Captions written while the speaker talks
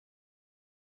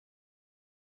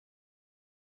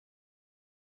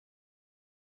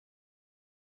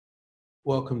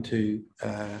Welcome to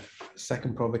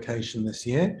second provocation this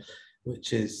year,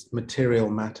 which is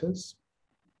Material Matters,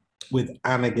 with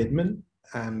Anna Gidman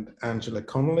and Angela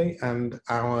Connelly. And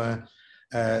our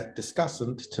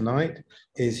discussant tonight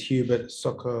is Hubert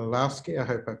Sokolowski. I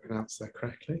hope I pronounced that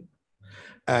correctly.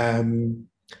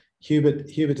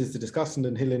 Hubert is the discussant,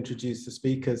 and he'll introduce the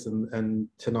speakers and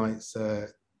tonight's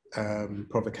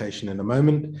provocation in a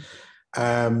moment.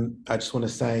 I just want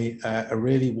to say a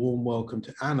really warm welcome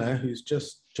to Anna, who's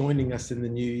just joining us in the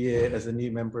new year as a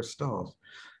new member of staff.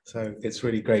 So it's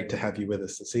really great to have you with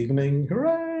us this evening.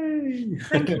 Hooray!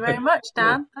 Thank you very much,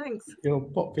 Dan. Thanks. You're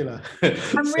popular.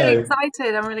 I'm really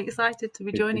excited. I'm really excited to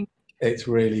be joining. It's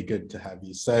really good to have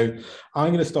you. So I'm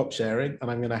going to stop sharing and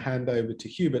I'm going to hand over to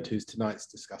Hubert, who's tonight's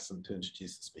discussant, to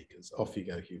introduce the speakers. Off you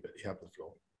go, Hubert. You have the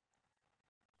floor.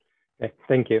 Okay,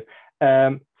 thank you.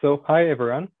 So hi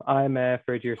everyone, I'm a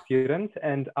third year student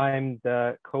and I'm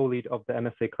the co-lead of the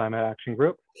MSA Climate Action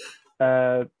Group.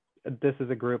 This is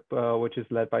a group which is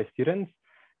led by students,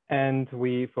 and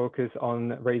we focus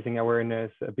on raising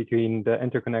awareness between the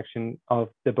interconnection of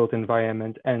the built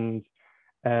environment and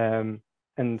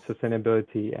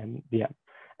sustainability and the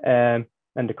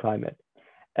climate.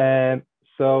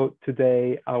 So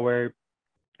today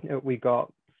we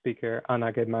got speaker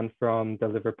Anna Gidman from the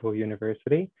Liverpool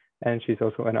University, and she's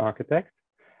also an architect,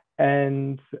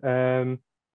 and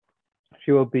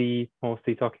she will be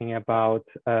mostly talking about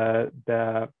she's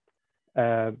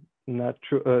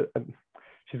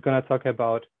going to talk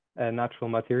about natural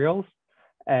materials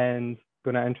and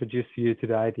going to introduce you to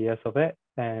the ideas of it,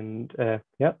 and then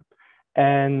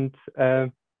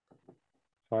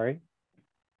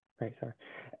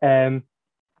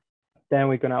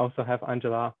we're going to also have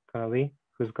Angela Connelly,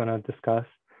 who's going to discuss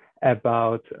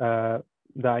about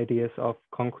the ideas of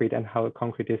concrete and how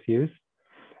concrete is used.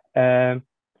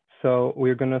 So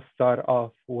we're going to start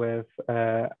off with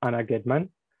Anna Gidman,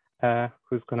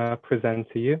 who's going to present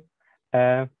to you.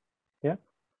 I'm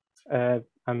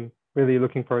really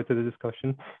looking forward to the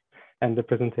discussion and the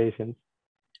presentations.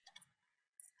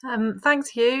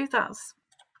 Thanks, Hugh. That's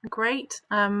great.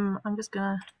 I'm just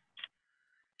going to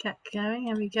get going.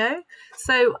 Here we go.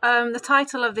 So the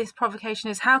title of this provocation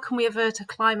is "How Can We Avert a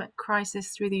Climate Crisis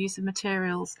Through the Use of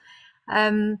Materials?"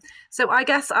 So I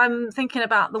guess I'm thinking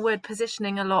about the word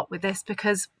positioning a lot with this,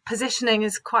 because positioning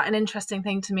is quite an interesting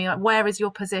thing to me. Like, where is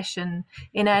your position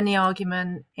in any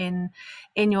argument in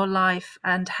your life,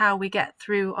 and how we get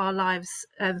through our lives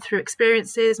through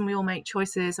experiences, and we all make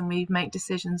choices and we make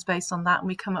decisions based on that, and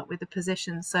we come up with a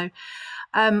position. So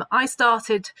I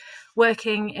started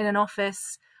working in an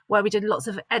office where we did lots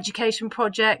of education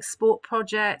projects, sport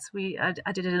projects. I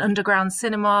did an underground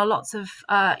cinema, lots of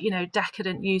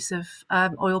decadent use of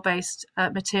oil-based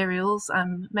materials,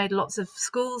 and made lots of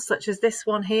schools such as this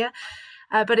one here.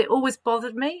 But it always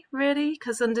bothered me, really,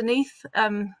 because underneath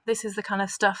this is the kind of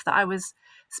stuff that I was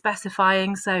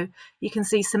specifying. So you can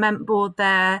see cement board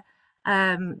there,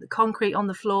 concrete on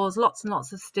the floors, lots and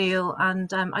lots of steel,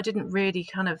 and I didn't really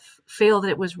kind of feel that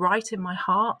it was right in my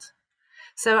heart.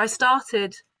 So I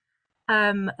started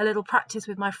a little practice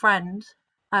with my friend,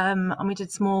 and we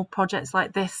did small projects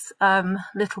like this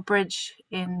little bridge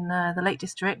in the Lake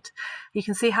District. You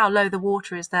can see how low the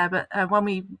water is there, but when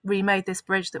we remade this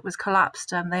bridge that was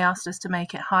collapsed, they asked us to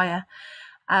make it higher.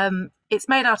 It's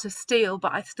made out of steel,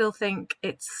 but I still think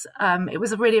it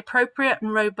was really appropriate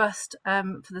and robust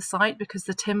for the site, because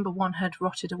the timber one had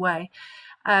rotted away.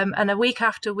 And a week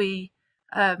after we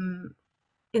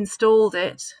installed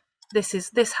it,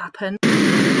 this happened.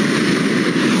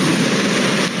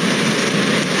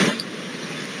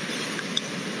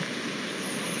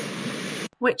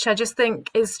 Which I just think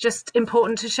is just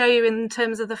important to show you in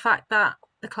terms of the fact that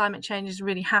the climate change is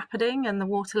really happening and the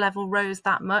water level rose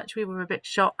that much. We were a bit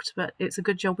shocked, but it's a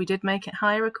good job we did make it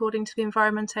higher according to the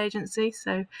Environment Agency.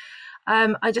 So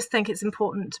I just think it's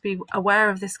important to be aware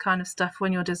of this kind of stuff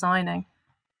when you're designing.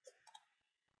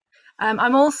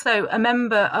 I'm also a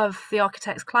member of the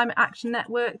Architects Climate Action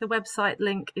Network. The website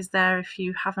link is there if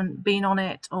you haven't been on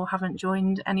it or haven't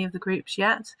joined any of the groups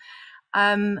yet.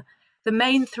 The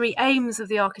main three aims of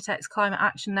the Architects Climate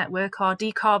Action Network are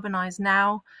decarbonise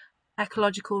now,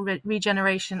 ecological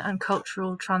regeneration, and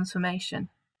cultural transformation.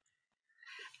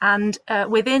 And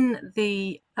within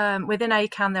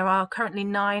ACAN, there are currently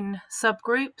 9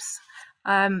 subgroups,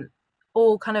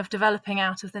 all kind of developing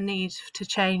out of the need to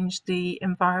change the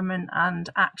environment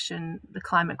and action the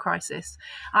climate crisis.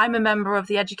 I'm a member of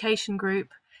the education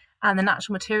group and the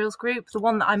natural materials group. The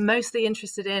one that I'm mostly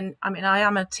interested in, I mean, I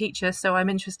am a teacher, so I'm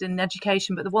interested in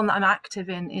education, but the one that I'm active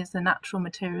in is the natural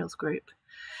materials group.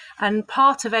 And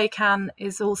part of ACAN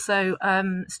is also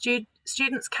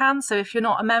students can. So if you're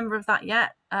not a member of that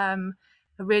yet, I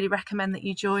really recommend that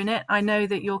you join it. I know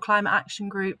that your climate action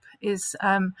group is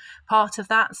part of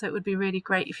that, so it would be really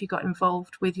great if you got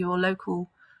involved with your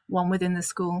local one within the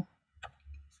school.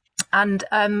 And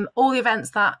all the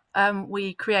events that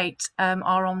we create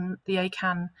are on the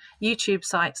ACAN YouTube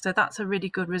site. So that's a really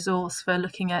good resource for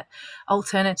looking at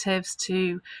alternatives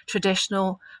to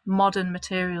traditional modern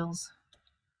materials.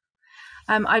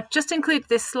 I've just included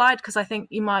this slide because I think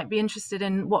you might be interested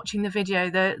in watching the video.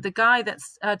 The guy that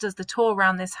does the tour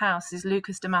around this house is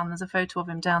Lucas Deman. There's a photo of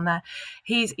him down there.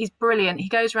 He's brilliant. He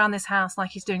goes around this house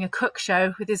like he's doing a cook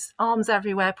show with his arms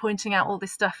everywhere, pointing out all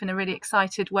this stuff in a really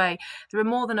excited way. There are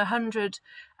more than 100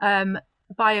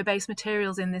 bio-based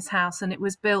materials in this house, and it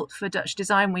was built for Dutch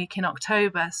Design Week in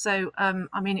October. So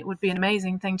I mean, it would be an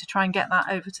amazing thing to try and get that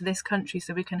over to this country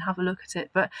so we can have a look at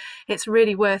it. But it's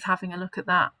really worth having a look at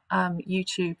that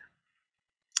YouTube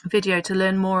video to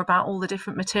learn more about all the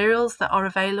different materials that are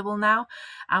available now,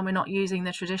 and we're not using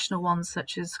the traditional ones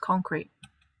such as concrete.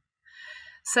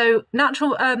 So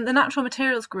the Natural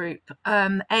Materials Group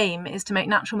aim is to make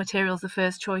natural materials the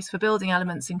first choice for building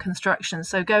elements in construction,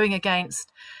 so going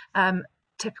against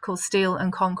typical steel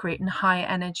and concrete and high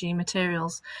energy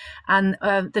materials. And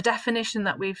the definition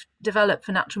that we've developed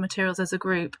for natural materials as a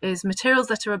group is materials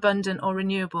that are abundant or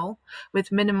renewable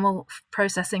with minimal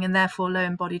processing and therefore low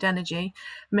embodied energy,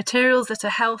 materials that are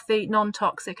healthy,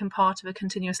 non-toxic and part of a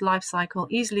continuous life cycle,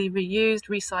 easily reused,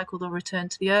 recycled or returned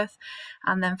to the earth,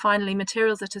 and then finally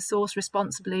materials that are sourced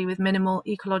responsibly with minimal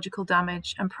ecological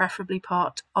damage and preferably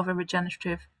part of a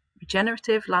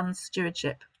regenerative land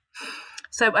stewardship.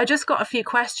 So I just got a few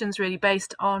questions really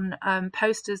based on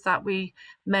posters that we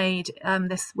made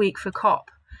this week for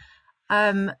COP.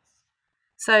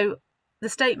 So the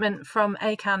statement from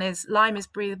ACAN is lime is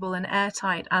breathable and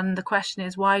airtight, and the question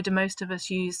is, why do most of us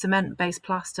use cement-based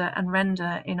plaster and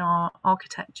render in our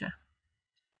architecture?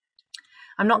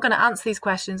 I'm not going to answer these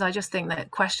questions. I just think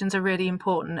that questions are really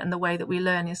important, and the way that we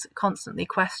learn is constantly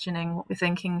questioning what we're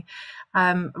thinking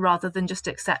rather than just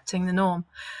accepting the norm.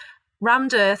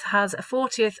 Rammed earth has a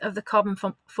 40th of the carbon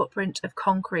footprint of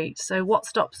concrete. So what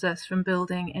stops us from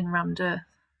building in rammed earth?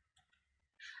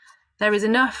 There is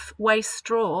enough waste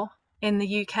straw in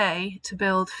the UK to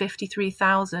build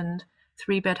 53,000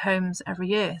 three-bed homes every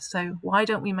year. So why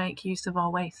don't we make use of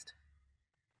our waste?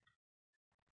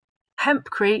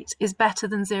 Hempcrete is better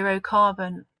than zero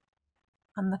carbon.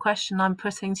 And the question I'm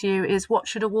putting to you is, what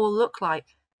should a wall look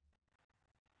like?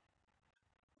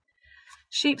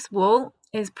 Sheep's wool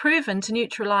is proven to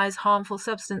neutralise harmful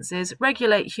substances,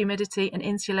 regulate humidity and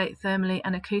insulate thermally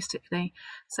and acoustically.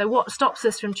 So what stops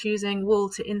us from choosing wool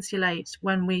to insulate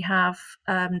when we have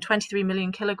 23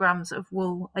 million kilograms of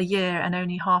wool a year and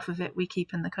only half of it we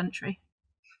keep in the country?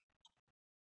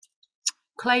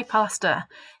 Clay plaster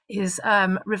is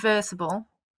reversible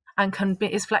and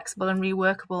is flexible and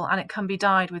reworkable, and it can be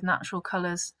dyed with natural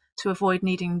colours to avoid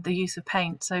needing the use of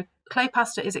paint. So clay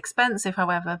plaster is expensive,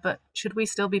 however, but should we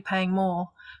still be paying more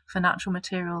for natural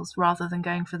materials rather than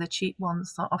going for the cheap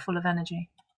ones that are full of energy?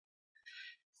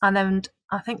 And then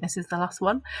I think this is the last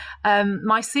one.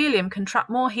 Mycelium can trap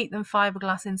more heat than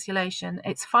fiberglass insulation.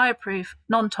 It's fireproof,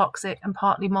 non-toxic and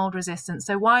partly mold resistant.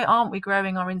 So why aren't we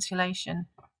growing our insulation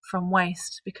from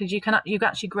waste? Because you can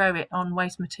actually grow it on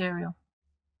waste material.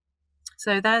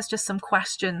 So there's just some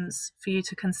questions for you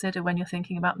to consider when you're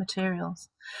thinking about materials.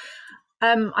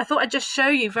 I thought I'd just show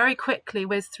you very quickly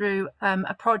through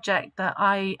a project that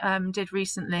I did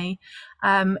recently.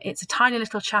 It's a tiny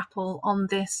little chapel on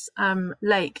this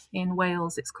lake in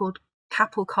Wales. It's called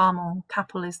Capel Carmel.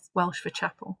 Capel is Welsh for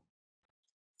chapel.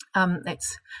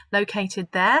 It's located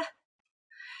there.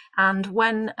 And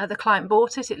when the client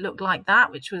bought it, it looked like that,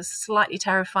 which was slightly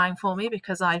terrifying for me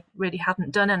because I really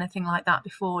hadn't done anything like that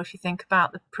before. If you think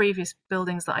about the previous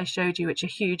buildings that I showed you, which are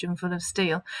huge and full of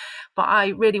steel, but I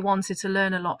really wanted to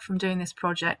learn a lot from doing this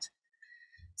project.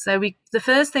 So the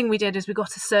first thing we did is we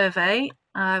got a survey,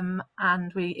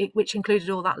 which included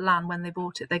all that land. When they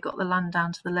bought it, they got the land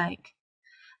down to the lake.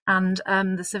 And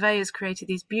the surveyors created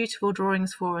these beautiful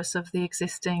drawings for us of the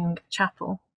existing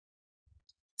chapel.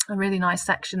 A really nice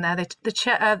section there.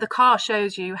 The car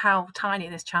shows you how tiny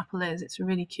this chapel is. It's a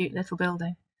really cute little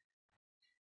building.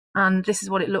 And this is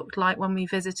what it looked like when we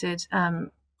visited the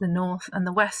north and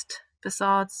the west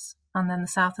facades, and then the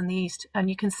south and the east. And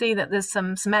you can see that there's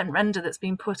some cement render that's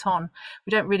been put on.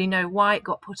 We don't really know why it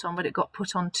got put on, but it got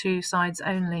put on two sides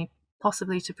only,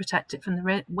 possibly to protect it from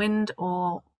the wind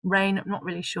or rain. I'm not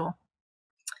really sure.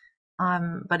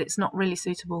 But it's not really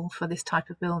suitable for this type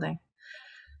of building.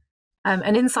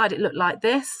 And inside it looked like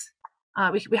this.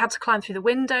 We had to climb through the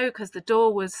window because the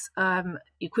door was,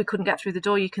 we couldn't get through the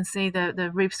door. You can see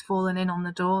the roof's fallen in on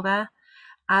the door there.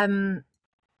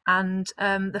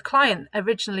 The client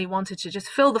originally wanted to just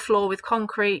fill the floor with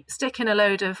concrete, stick in a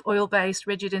load of oil-based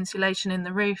rigid insulation in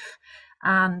the roof,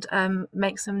 and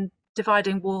make some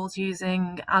dividing walls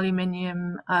using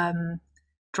aluminium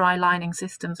dry lining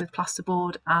systems with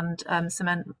plasterboard and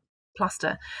cement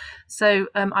plaster. So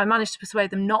I managed to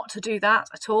persuade them not to do that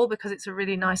at all, because it's a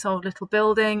really nice old little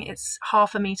building. It's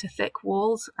 1/2 metre thick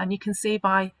walls, and you can see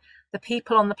by the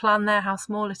people on the plan there how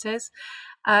small it is.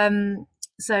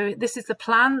 So this is the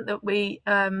plan that we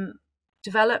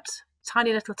developed: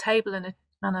 tiny little table and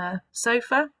a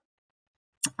sofa,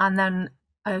 and then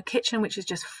a kitchen which is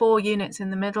just 4 units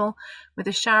in the middle, with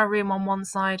a shower room on one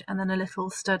side and then a little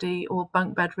study or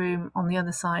bunk bedroom on the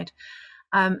other side.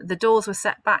 The doors were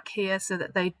set back here so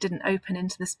that they didn't open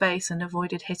into the space and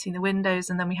avoided hitting the windows,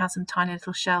 and then we had some tiny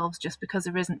little shelves just because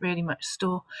there isn't really much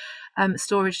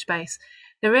storage space.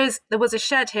 There was a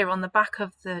shed here on the back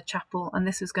of the chapel, and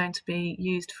this was going to be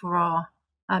used for our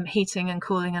heating and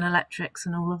cooling and electrics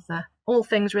and all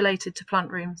things related to plant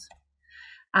rooms.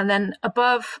 And then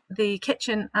above the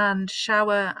kitchen and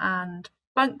shower and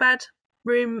bunk bed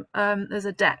room, there's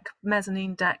a deck,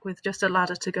 mezzanine deck, with just a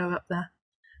ladder to go up there.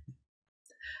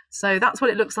 So that's what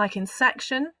it looks like in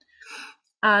section.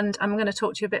 And I'm going to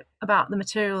talk to you a bit about the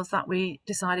materials that we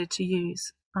decided to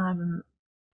use. In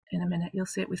a minute, you'll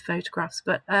see it with photographs.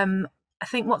 But I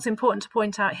think what's important to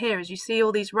point out here is you see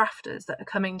all these rafters that are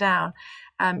coming down,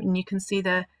 and you can see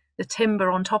the timber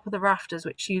on top of the rafters,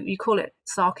 which you call it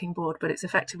sarking board, but it's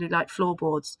effectively like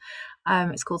floorboards.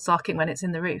 It's called sarking when it's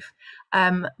in the roof.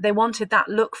 They wanted that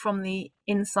look from the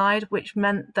inside, which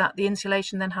meant that the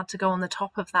insulation then had to go on the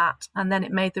top of that, and then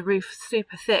it made the roof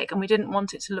super thick, and we didn't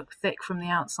want it to look thick from the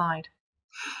outside.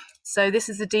 So this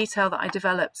is the detail that I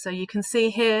developed. So you can see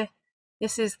here,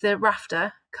 this is the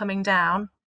rafter coming down,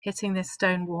 hitting this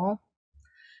stone wall.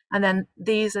 And then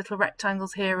these little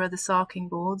rectangles here are the sarking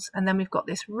boards. And then we've got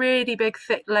this really big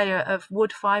thick layer of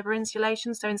wood fibre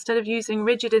insulation. So instead of using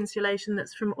rigid insulation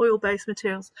that's from oil-based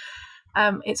materials,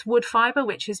 it's wood fibre,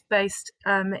 which is based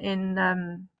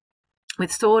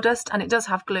with sawdust, and it does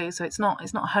have glue, so it's not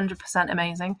 100%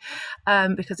 amazing,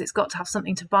 because it's got to have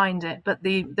something to bind it. But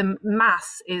the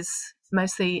mass is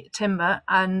mostly timber,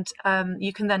 and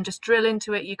you can then just drill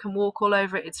into it. You can walk all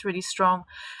over it. It's really strong.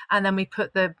 And then we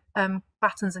put the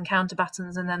battens and counter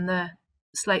battens and then the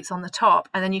slates on the top.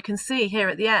 And then you can see here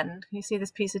at the end, can you see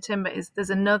this piece of timber there's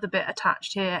another bit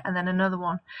attached here and then another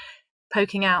one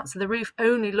poking out. So the roof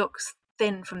only looks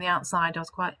thin from the outside. I was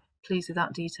quite pleased with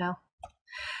that detail.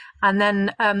 And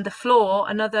then the floor,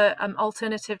 another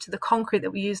alternative to the concrete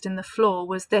that we used in the floor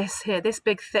was this here. This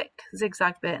big thick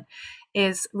zigzag bit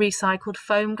is recycled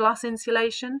foam glass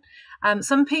insulation.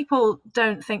 Some people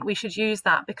don't think we should use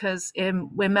that because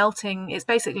we're melting. It's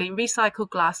basically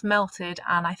recycled glass melted,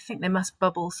 and I think they must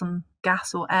bubble some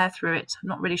gas or air through it. I'm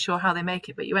not really sure how they make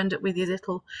it, but you end up with these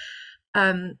little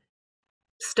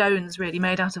stones really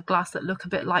made out of glass that look a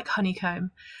bit like honeycomb.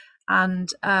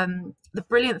 And the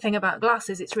brilliant thing about glass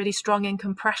is it's really strong in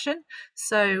compression.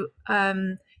 So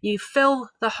you fill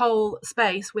the whole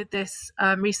space with this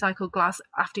recycled glass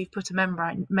after you've put a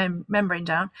membrane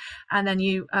down, and then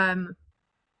you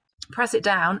press it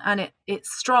down, and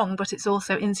it's strong, but it's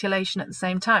also insulation at the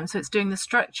same time. So it's doing the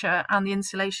structure and the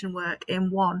insulation work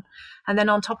in one. And then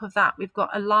on top of that, we've got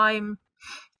a lime-based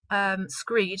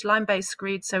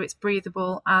screed, so it's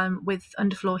breathable, with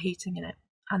underfloor heating in it,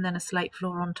 and then a slate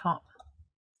floor on top.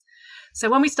 So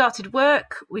when we started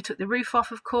work, we took the roof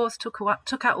off, of course, took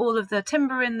out all of the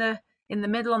timber in the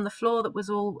middle on the floor that was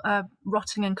all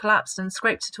rotting and collapsed, and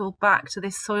scraped it all back to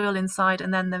this soil inside,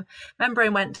 and then the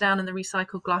membrane went down and the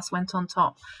recycled glass went on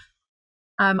top.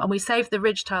 And we saved the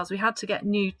ridge tiles. We had to get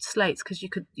new slates because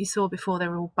you saw before they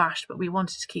were all bashed, but we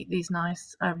wanted to keep these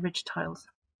nice ridge tiles.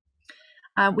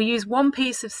 We used one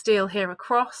piece of steel here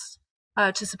across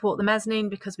to support the mezzanine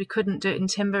because we couldn't do it in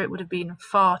timber. It would have been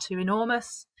far too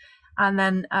enormous. And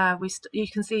then you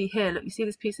can see here, look, you see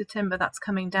this piece of timber that's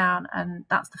coming down, and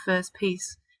that's the first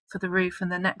piece for the roof,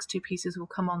 and the next two pieces will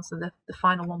come on, so the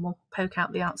final one will poke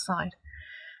out the outside.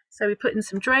 So we put in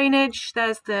some drainage.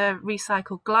 There's the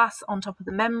recycled glass on top of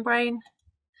the membrane.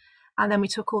 And then we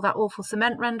took all that awful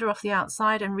cement render off the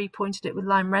outside and repointed it with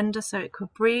lime render so it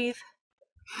could breathe.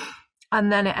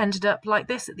 And then it ended up like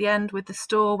this at the end with the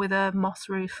store with a moss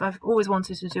roof. I've always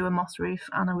wanted to do a moss roof,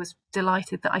 and I was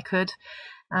delighted that I could,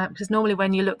 because normally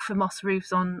when you look for moss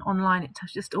roofs online,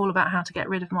 it's just all about how to get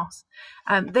rid of moss.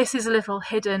 This is a little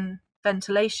hidden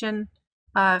ventilation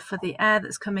for the air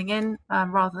that's coming in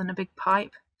rather than a big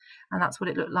pipe. And that's what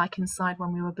it looked like inside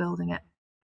when we were building it.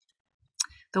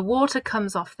 The water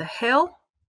comes off the hill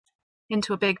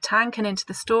into a big tank and into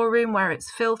the storeroom, where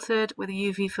it's filtered with a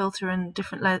UV filter and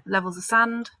different levels of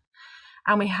sand.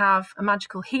 And we have a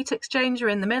magical heat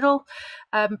exchanger in the middle,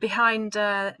 behind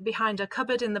a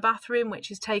cupboard in the bathroom, which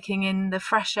is taking in the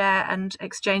fresh air and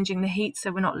exchanging the heat,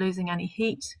 so we're not losing any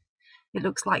heat. It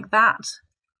looks like that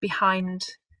behind.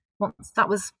 That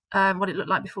was what it looked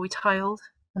like before we tiled.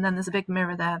 And then there's a big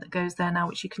mirror there that goes there now,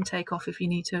 which you can take off if you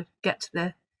need to get to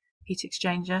the heat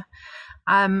exchanger.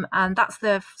 And that's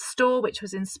the store, which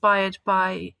was inspired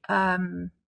by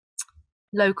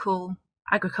local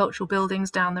agricultural buildings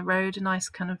down the road, a nice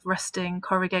kind of rusting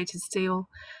corrugated steel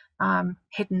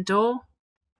hidden door.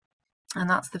 And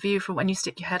that's the view from when you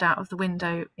stick your head out of the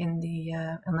window in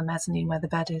the mezzanine where the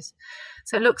bed is.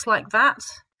 So it looks like that.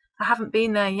 I haven't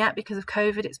been there yet because of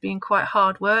COVID. It's been quite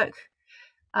hard work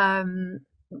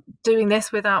doing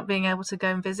this without being able to go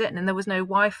and visit, and there was no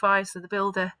Wi-Fi, so the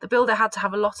builder had to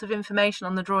have a lot of information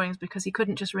on the drawings because he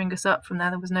couldn't just ring us up from there.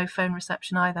 There was no phone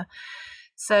reception either.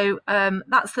 So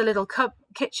that's the little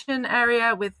kitchen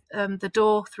area with the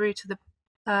door through to the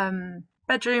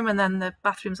bedroom, and then the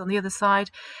bathrooms on the other side.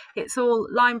 It's all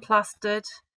lime plastered,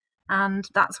 and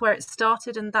that's where it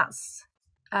started, and that's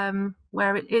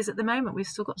where it is at the moment. We've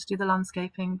still got to do the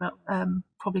landscaping, but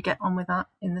probably get on with that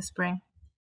in the spring.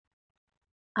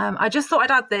 I just thought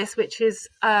I'd add this, which is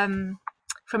from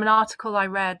an article I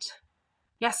read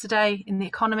yesterday in The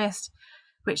Economist,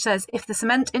 which says if the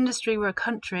cement industry were a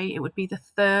country, it would be the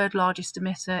third largest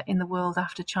emitter in the world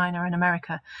after China and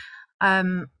America.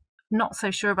 Not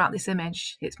so sure about this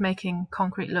image. It's making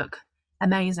concrete look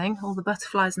amazing. All the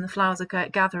butterflies and the flowers are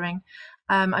gathering.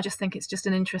 I just think it's just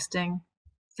an interesting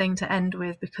thing to end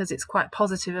with, because it's quite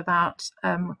positive about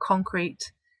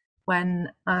concrete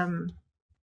when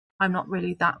I'm not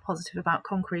really that positive about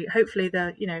concrete. Hopefully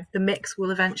the mix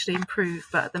will eventually improve,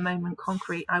 but at the moment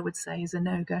concrete, I would say, is a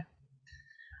no-go.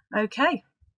 Okay.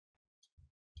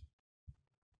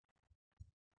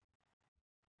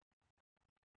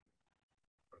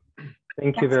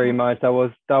 Thank you very much. That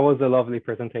was a lovely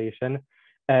presentation.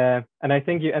 And I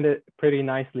think you ended pretty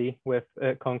nicely with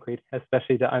concrete,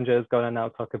 especially that Angela is going to now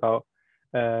talk about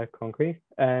concrete.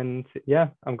 And yeah,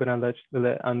 I'm going to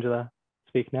let Angela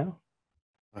speak now.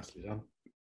 Nicely done.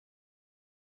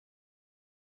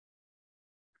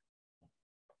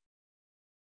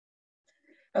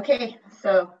 Okay,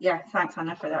 so yeah, thanks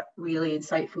Anna for that really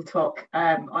insightful talk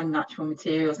on natural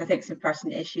materials. I think some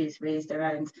pertinent issues raised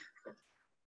around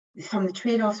some of the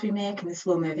trade-offs we make and the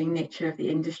slow-moving nature of the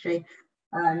industry.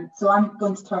 So I'm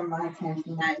going to turn my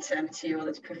attention now to a material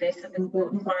that's pervasive in the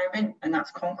built environment, and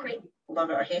that's concrete. Love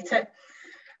it or hate it.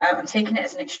 I'm taking it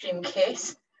as an extreme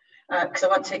case because I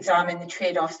want to examine the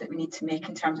trade-offs that we need to make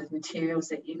in terms of materials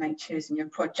that you might choose in your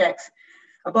projects.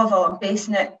 Above all, I'm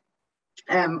basing it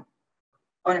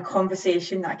on a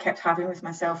conversation that I kept having with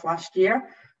myself last year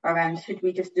around should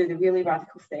we just do the really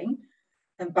radical thing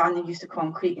and ban the use of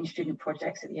concrete in student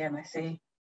projects at the MSA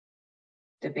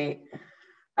debate.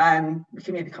 We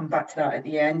can maybe come back to that at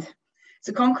the end.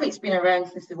 So concrete's been around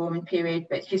since the Roman period,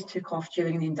 but it just took off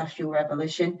during the Industrial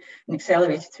Revolution and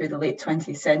accelerated through the late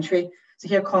 20th century. So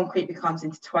here concrete becomes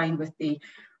intertwined with the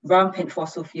rampant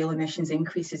fossil fuel emissions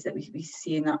increases that we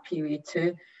see in that period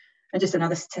too. And just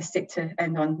another statistic to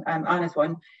end on Anna's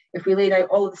one, if we laid out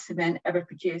all of the cement ever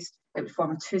produced, it would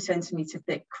form a 2 centimetre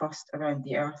thick crust around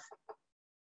the earth.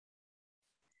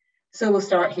 So we'll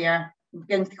start here. We'll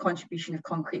begin with the contribution of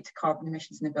concrete to carbon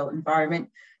emissions in the built environment.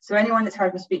 So anyone that's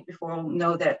heard me speak before will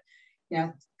know that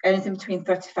anything between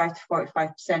 35 to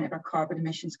 45% of our carbon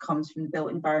emissions comes from the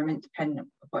built environment, depending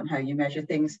upon how you measure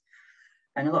things.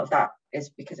 And a lot of that is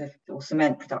because of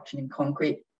cement production in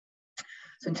concrete.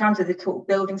 So in terms of the total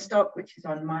building stock, which is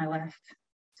on my left,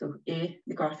 so A,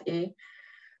 the graph A,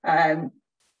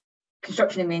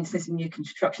 construction and maintenance of new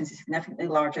constructions is significantly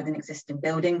larger than existing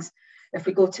buildings. If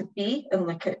we go to B and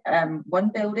look at one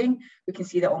building, we can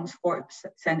see that almost 40%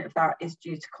 of that is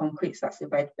due to concrete. So that's the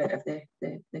red bit of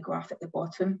the graph at the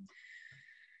bottom.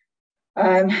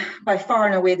 By far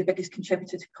and away, the biggest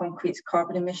contributor to concrete's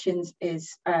carbon emissions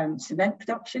is cement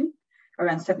production,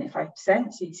 around 75%.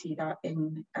 So you see that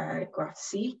in graph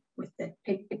C with the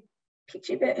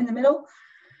peachy bit in the middle.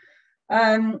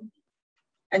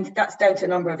 And that's down to a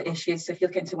number of issues. So if you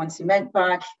look into one cement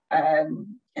bag,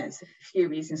 there's a few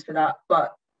reasons for that,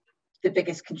 but the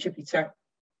biggest contributor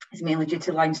is mainly due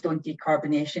to limestone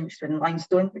decarbonation, which is when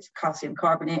limestone, which is calcium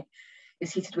carbonate,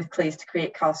 is heated with clays to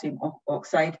create calcium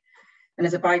oxide. And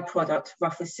as a byproduct,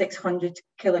 roughly 600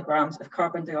 kilograms of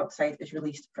carbon dioxide is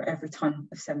released for every ton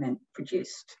of cement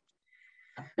produced.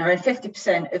 Now, around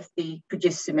 50% of the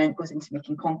produced cement goes into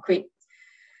making concrete.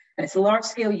 And it's a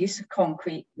large-scale use of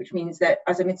concrete, which means that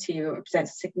as a material, it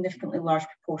represents a significantly large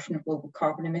proportion of global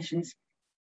carbon emissions.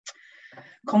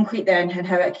 Concrete then, and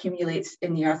how it accumulates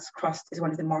in the Earth's crust, is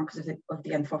one of the markers of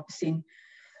the Anthropocene,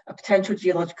 a potential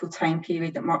geological time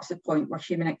period that marks the point where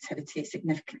human activity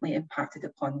significantly impacted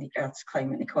upon the Earth's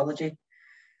climate and ecology.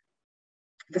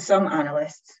 For some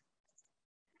analysts,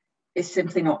 it's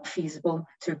simply not feasible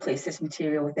to replace this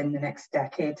material within the next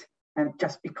decade,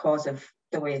 just because of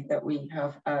the way that we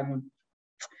have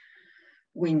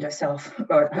weaned ourselves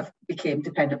or have become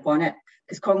dependent upon it.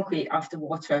 Because concrete, after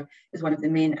water, is one of the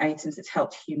main items that's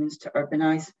helped humans to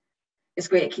urbanize. It's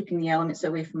great at keeping the elements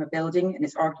away from a building, and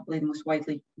it's arguably the most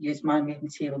widely used man-made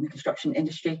material in the construction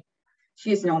industry. It's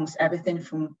used in almost everything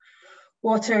from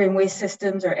water and waste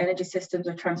systems, or energy systems,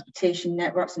 or transportation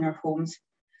networks in our homes.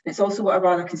 And it's also what a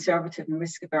rather conservative and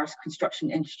risk-averse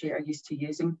construction industry are used to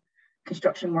using.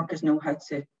 Construction workers know how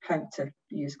to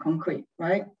use concrete,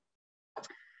 right?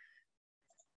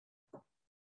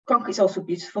 Concrete's also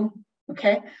beautiful.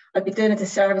 Okay, I'd be doing a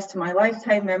disservice to my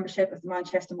lifetime membership of the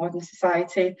Manchester Modern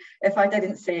Society if I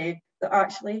didn't say that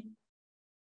actually,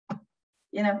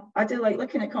 you know, I do like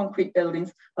looking at concrete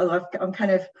buildings. Although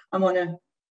I'm on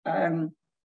a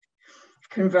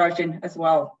conversion as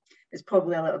well. It's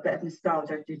probably a little bit of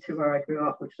nostalgia due to where I grew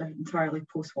up, which is an entirely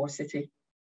post-war city.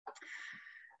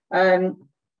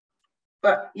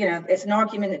 But you know, it's an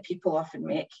argument that people often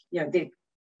make. You know, the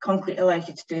concrete allows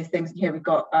you to do things. And here we've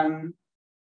got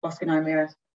Oscar Niemeyer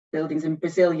buildings in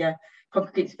Brasilia.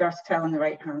 Concrete's versatile in the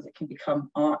right hands, it can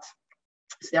become art.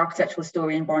 So the architectural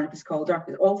historian Barnabas Calder,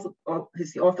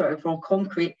 who's the author of Raw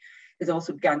Concrete, has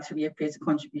also begun to reappraise the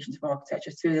contributions of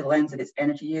architecture through the lens of its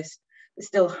energy use. It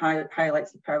still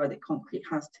highlights the power that concrete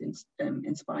has to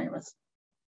inspire us.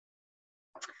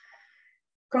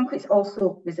 Concrete's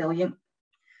also resilient.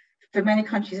 For many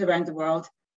countries around the world,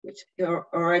 which are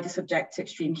already subject to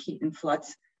extreme heat and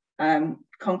floods,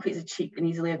 concrete is a cheap and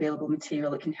easily available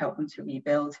material that can help them to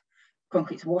rebuild.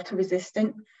 Concrete's water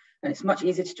resistant, and it's much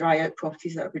easier to dry out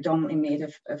properties that are predominantly made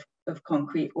of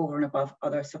concrete over and above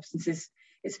other substances.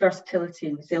 Its versatility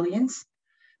and resilience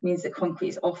means that concrete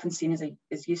is often seen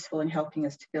as useful in helping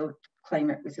us to build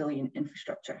climate resilient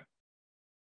infrastructure.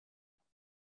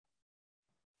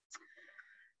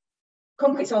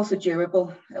 Concrete's also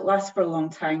durable. It lasts for a long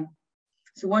time.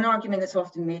 So one argument that's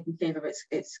often made in favour of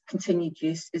its continued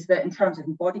use is that in terms of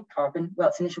embodied carbon, while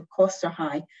its initial costs are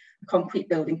high, a concrete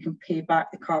building can pay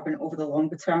back the carbon over the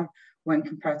longer term when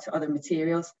compared to other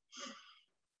materials.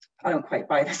 I don't quite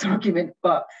buy this argument,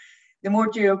 but the more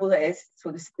durable it is,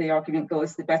 so the argument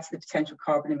goes, the better the potential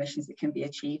carbon emissions that can be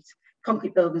achieved.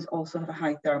 Concrete buildings also have a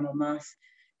high thermal mass.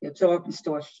 They absorb and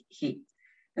store heat.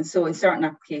 And so in certain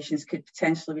applications could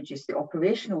potentially reduce the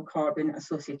operational carbon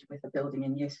associated with a building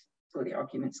in use. So the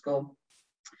arguments go.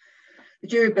 The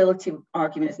durability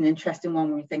argument is an interesting one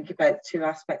when we think about two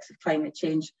aspects of climate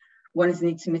change. One is the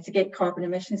need to mitigate carbon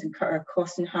emissions and cut our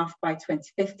costs in half by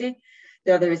 2050.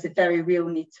 The other is the very real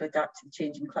need to adapt to the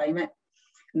changing climate.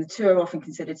 And the two are often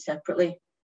considered separately.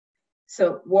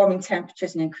 So warming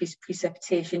temperatures and increased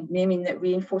precipitation may mean that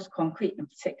reinforced concrete in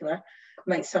particular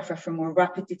might suffer from more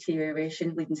rapid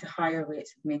deterioration, leading to higher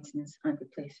rates of maintenance and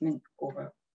replacement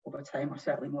over time, or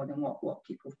certainly more than what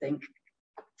people think.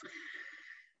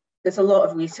 There's a lot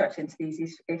of research into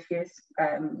these issues,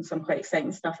 some quite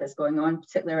exciting stuff that's going on,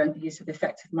 particularly around the use of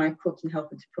effective microbes and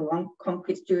helping to prolong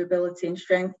concrete's durability and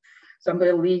strength. So I'm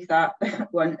going to leave that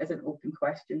one as an open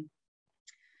question.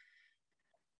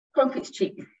 Concrete's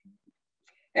cheap.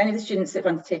 Any of the students that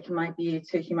have undertaken my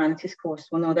BA2 Humanities course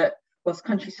will know that whilst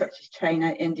countries such as China,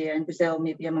 India and Brazil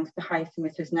may be amongst the highest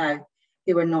emitters now,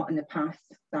 they were not in the past.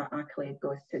 That accolade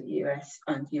goes to the US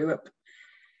and Europe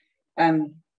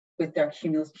with their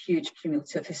huge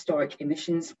cumulative historic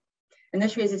emissions. And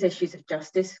this raises issues of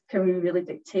justice. Can we really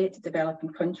dictate to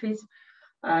developing countries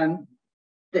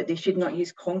that they should not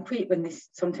use concrete when they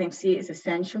sometimes see it as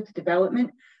essential to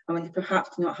development, and when they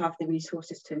perhaps do not have the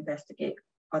resources to investigate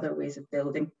other ways of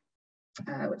building?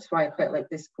 Which is why I quite like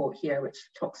this quote here, which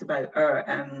talks about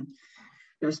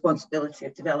the responsibility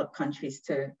of developed countries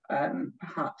to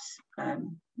perhaps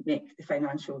make the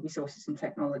financial resources and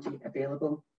technology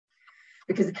available.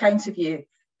 Because the counter view,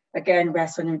 again,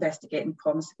 rests on investigating the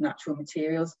promise of natural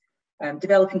materials.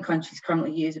 Developing countries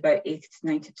currently use about 80 to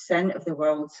 90% of the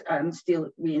world's steel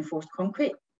reinforced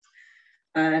concrete.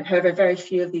 However, very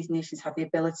few of these nations have the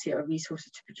ability or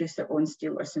resources to produce their own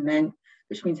steel or cement,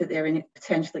 which means that they're in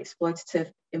potentially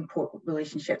exploitative import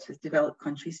relationships with developed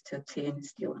countries to obtain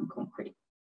steel and concrete.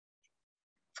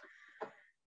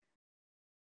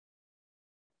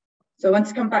 So I want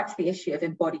to come back to the issue of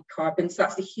embodied carbon. So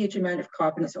that's the huge amount of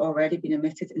carbon that's already been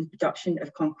emitted in the production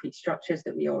of concrete structures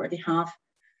that we already have.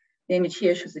 The image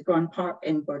here shows the Grand Park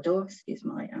in Bordeaux, excuse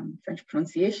my French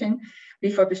pronunciation,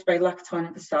 refurbished by Lacaton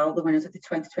and Vassal, the winners of the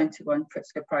 2021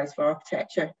 Pritzker Prize for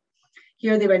Architecture.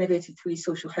 Here they renovated 3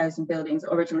 social housing buildings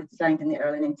originally designed in the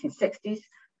early 1960s,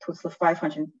 total of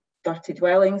 530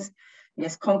 dwellings.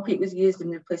 Yes, concrete was used in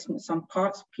the replacement of some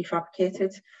parts,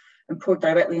 prefabricated, and poured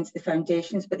directly into the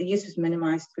foundations, but the use was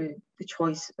minimised through the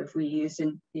choice of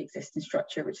reusing the existing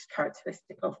structure, which is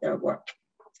characteristic of their work.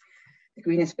 The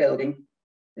greenest building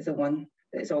is the one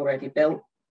that is already built.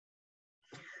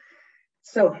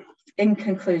 So, in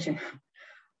conclusion,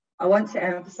 I want to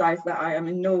emphasise that I am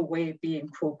in no way being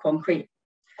pro-concrete.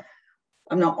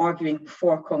 I'm not arguing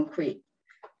for concrete.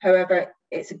 However,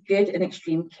 it's a good and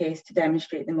extreme case to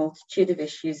demonstrate the multitude of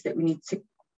issues that we need to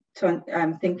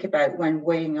think about when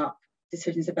weighing up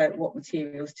decisions about what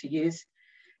materials to use.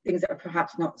 Things that are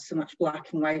perhaps not so much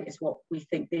black and white as what we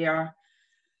think they are.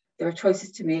 There are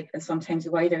choices to make, and sometimes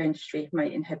the wider industry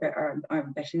might inhibit our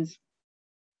ambitions.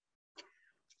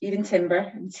 Even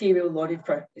timber, a material lauded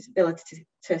for its ability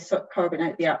to suck carbon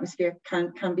out of the atmosphere,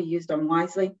 can be used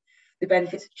unwisely. The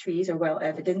benefits of trees are well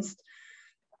evidenced,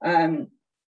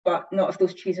 but not if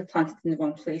those trees are planted in the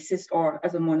wrong places or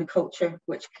as a monoculture,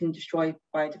 which can destroy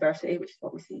biodiversity, which is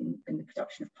what we see in the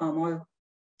production of palm oil.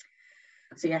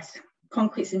 So yes,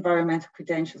 concrete's environmental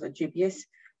credentials are dubious,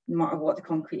 no matter what the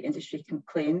concrete industry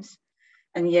claims.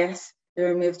 And yes, there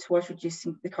are moves towards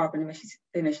reducing the carbon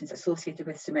emissions associated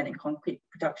with cement and concrete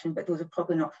production, but those are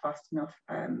probably not fast enough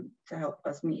to help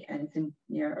us meet anything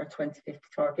near our 2050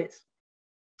 targets.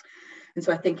 And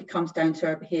so I think it comes down to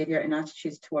our behaviour and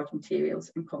attitudes towards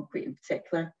materials, and concrete in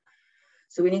particular.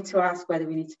 So we need to ask whether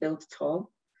we need to build at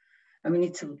all, and we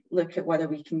need to look at whether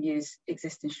we can use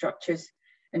existing structures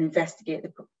and investigate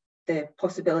the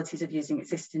possibilities of using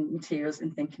existing materials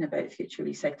and thinking about future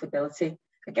recyclability.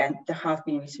 Again, there have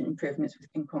been recent improvements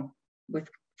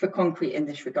for concrete in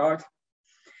this regard.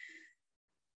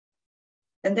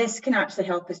 And this can actually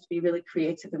help us to be really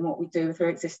creative in what we do with our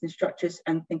existing structures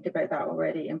and think about that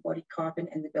already, embodied carbon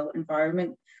in the built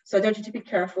environment. So I'd urge you to be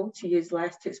careful, to use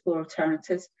less, to explore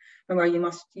alternatives, and where you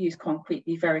must use concrete,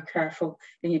 be very careful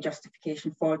in your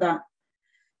justification for that.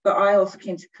 But I also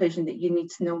came to the conclusion that you need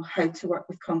to know how to work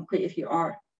with concrete if you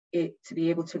are to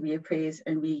be able to reappraise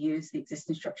and reuse the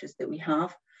existing structures that we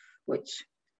have, which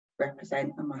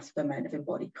represent a massive amount of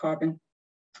embodied carbon.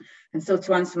 And so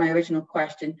to answer my original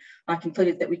question, I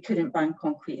concluded that we couldn't ban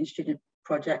concrete in student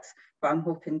projects, but I'm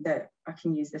hoping that I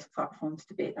can use this platform to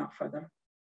debate that further.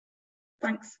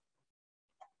 Thanks.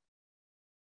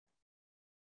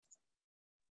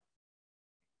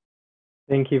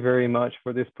 Thank you very much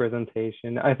for this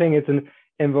presentation. I think it's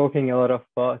invoking a lot of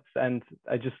thoughts, and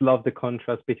I just love the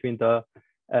contrast between the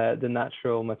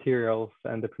natural materials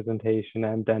and the presentation,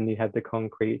 and then you had the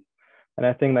concrete. And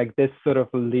I think like this sort of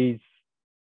leads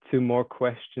to more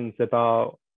questions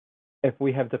about if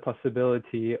we have the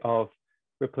possibility of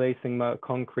replacing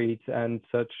concrete and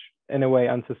such, in a way,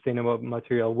 unsustainable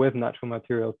material with natural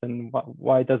materials, then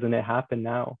why doesn't it happen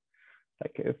now?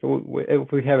 Like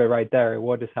if we have it right there,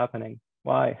 what is happening?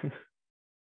 Why?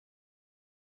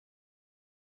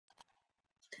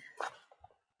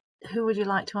 Who would you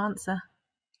like to answer?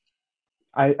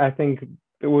 I think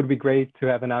it would be great to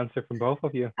have an answer from both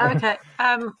of you. Okay.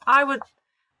 I would.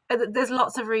 There's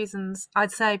lots of reasons.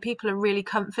 I'd say people are really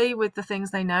comfy with the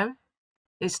things they know.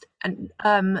 It's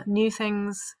new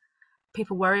things.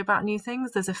 People worry about new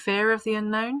things. There's a fear of the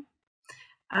unknown.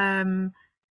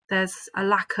 There's a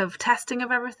lack of testing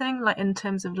of everything, like in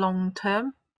terms of long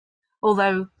term.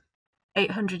 Although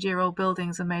 800-year-old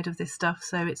buildings are made of this stuff,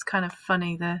 so it's kind of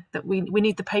funny that we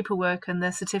need the paperwork and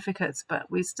the certificates, but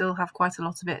we still have quite a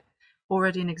lot of it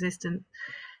already in existence.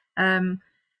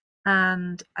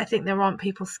 And I think there aren't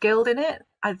people skilled in it.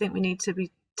 I think we need to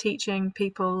be teaching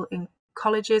people in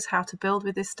colleges how to build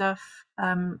with this stuff.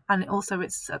 And also,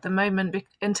 it's at the moment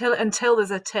until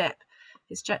there's a tip,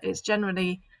 it's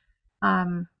generally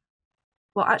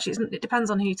well, actually, it depends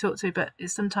on who you talk to, but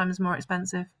it's sometimes more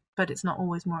expensive, but it's not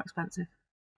always more expensive.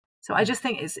 So I just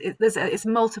think it's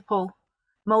multiple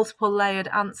layered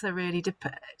answer really,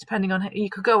 depending on you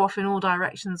could go off in all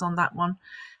directions on that one,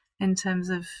 in terms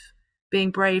of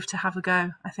being brave to have a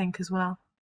go, I think, as well.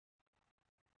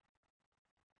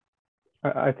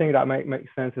 I think that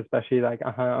makes sense, especially like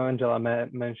Angela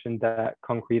mentioned that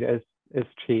concrete is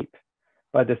cheap,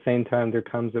 but at the same time there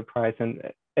comes a price, and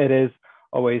it is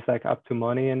always like up to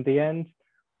money in the end.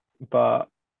 But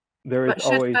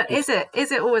is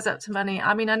it always up to money?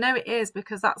 I mean, I know it is,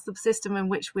 because that's the system in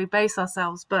which we base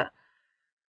ourselves, but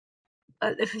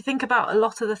if you think about a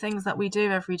lot of the things that we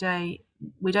do every day,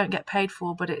 we don't get paid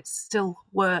for, but it's still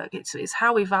work. It's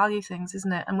how we value things,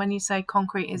 isn't it? And when you say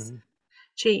concrete is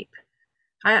cheap,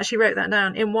 I actually wrote that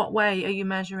down. In what way are you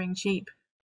measuring cheap?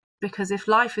 Because if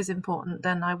life is important,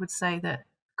 then I would say that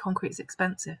concrete is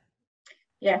expensive.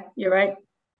 Yeah, you're right.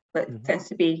 But it tends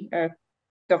to be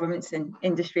governments and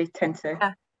industry tend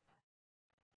to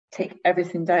take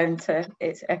everything down to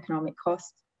its economic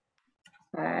cost.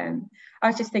 I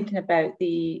was just thinking about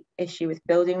the issue with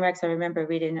building regs. I remember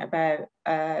reading about,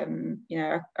 our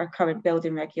current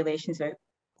building regulations are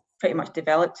pretty much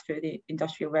developed through the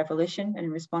Industrial Revolution, and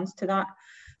in response to that,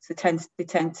 so they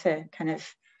tend to kind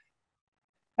of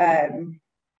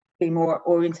be more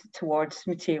oriented towards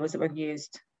materials that were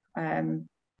used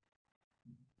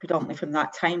predominantly from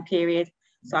that time period.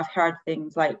 So I've heard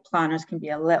things like planners can be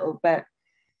a little bit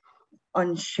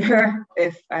unsure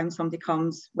if somebody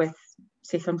comes with,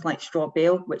 say, something like straw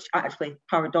bale, which actually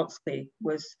paradoxically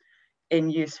was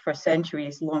in use for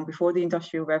centuries long before the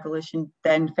Industrial Revolution,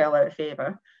 then fell out of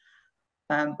favour.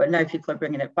 But now people are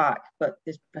bringing it back. But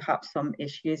there's perhaps some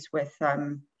issues with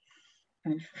kind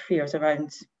of fears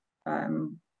around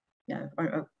the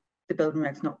building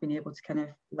regs not being able to kind of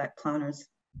let planners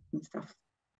and stuff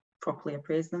properly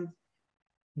appraise them.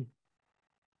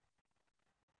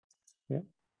 Yeah.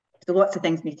 So lots of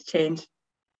things need to change.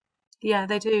 Yeah,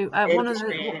 they do. One of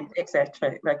the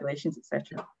etc. regulations,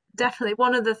 etc. Definitely,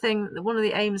 one of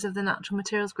the aims of the natural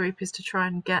materials group is to try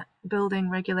and get building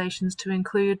regulations to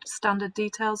include standard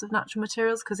details of natural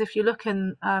materials. Because if you look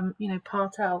in,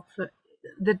 Part L,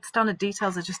 the standard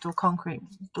details are just all concrete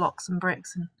blocks and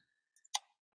bricks, and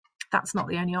that's not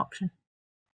the only option.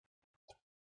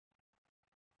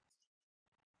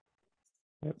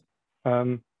 Yep.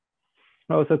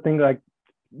 I also think like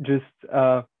just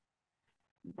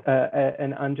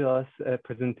in Angela's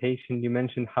presentation, you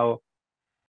mentioned how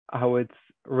it's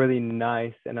really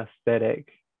nice and aesthetic.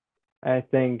 I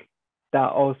think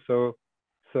that also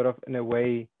sort of in a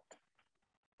way,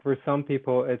 for some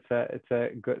people it's a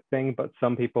good thing, but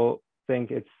some people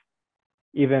think it's,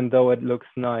 even though it looks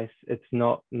nice, it's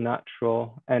not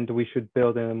natural, and we should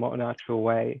build in a more natural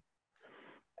way.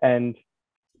 And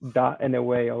that in a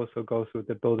way also goes with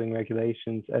the building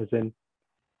regulations, as in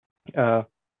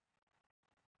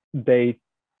they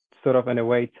sort of in a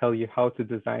way tell you how to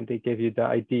design. They give you the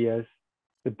ideas,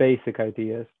 the basic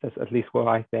ideas. That's at least what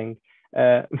I think.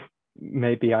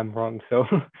 Maybe I'm wrong. So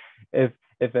if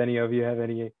any of you have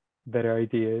any better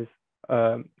ideas,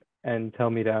 and tell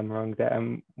me that I'm wrong, that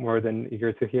I'm more than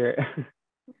eager to hear.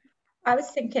 I was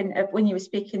thinking of, when you were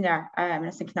speaking there, I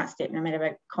was thinking that statement I made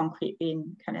about concrete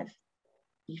being kind of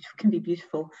beautiful, can be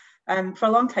beautiful. For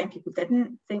a long time, people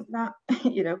didn't think that,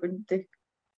 when they,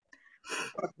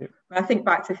 when I think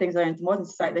back to things around modern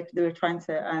society, they were trying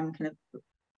to kind of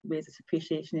raise this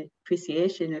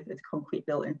appreciation of the concrete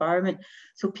built environment.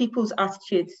 So people's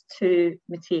attitudes to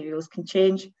materials can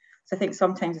change. So I think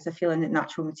sometimes there's a feeling that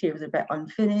natural materials are a bit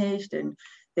unfinished and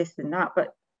this and that,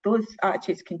 but those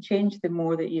attitudes can change the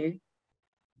more that you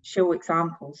show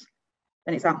examples,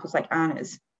 and examples like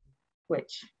Anna's,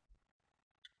 which,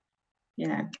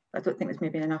 I don't think there's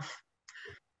maybe enough.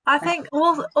 I think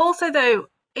also though,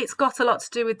 it's got a lot to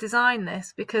do with design,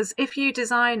 this, because if you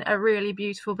design a really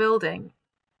beautiful building,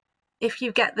 if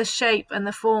you get the shape and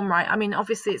the form right, I mean,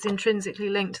 obviously it's intrinsically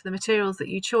linked to the materials that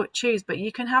you choose, but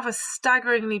you can have a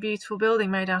staggeringly beautiful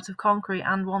building made out of concrete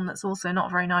and one that's also not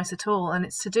very nice at all. And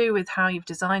it's to do with how you've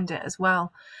designed it as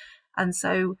well. And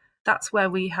so that's where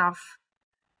we have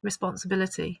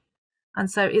responsibility. And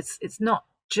so it's not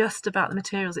just about the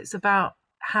materials, it's about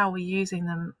how we're using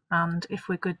them and if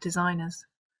we're good designers.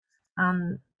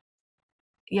 And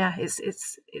yeah, it's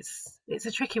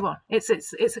a tricky one. It's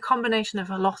a combination of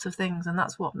a lot of things, and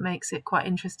that's what makes it quite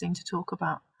interesting to talk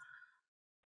about.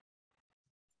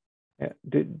 Yeah.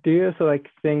 Do you also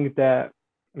think that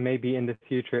maybe in the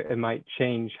future it might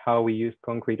change how we use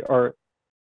concrete, or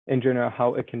in general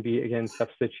how it can be again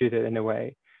substituted in a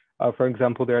way? For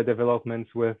example, there are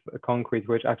developments with concrete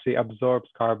which actually absorbs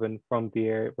carbon from the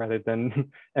air rather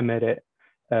than emit it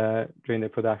during the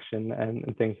production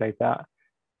and things like that.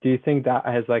 Do you think that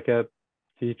has a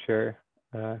future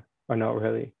or not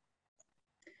really?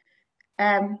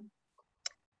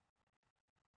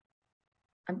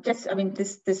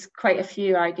 There's quite a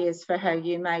few ideas for how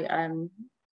you might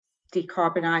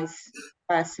decarbonize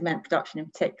cement production, in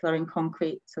particular in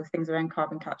concrete. So things around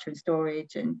carbon capture and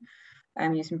storage, and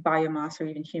using biomass or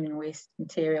even human waste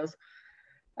materials.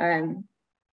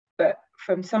 But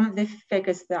from some of the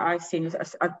figures that I've seen,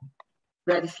 I've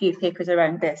read a few papers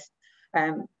around this.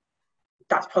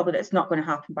 That's probably, it's not going to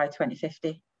happen by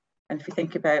 2050. And if we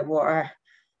think about what our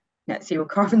net zero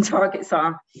carbon targets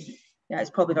are, yeah, it's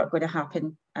probably not going to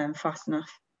happen fast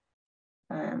enough,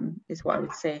 is what I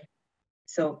would say.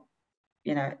 So,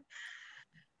 you know,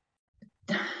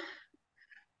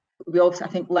 we also, I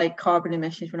think, like carbon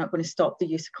emissions, we're not going to stop the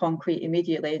use of concrete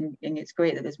immediately, and it's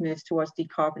great that there's moves towards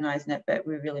decarbonising it, but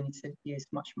we really need to use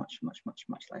much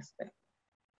less of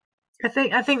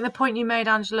it. I think the point you made,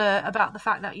 Angela, about the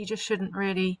fact that you just shouldn't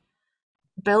really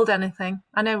build anything.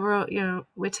 I know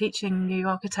we're teaching you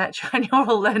architecture and you're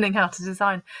all learning how to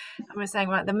design, and we're saying,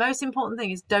 right, the most important thing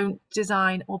is don't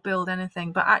design or build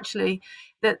anything, but actually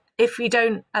that if you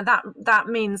don't, and that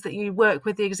means that you work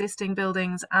with the existing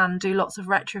buildings and do lots of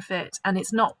retrofit, and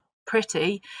it's not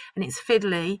pretty and it's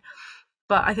fiddly,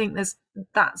 but I think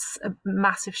that's a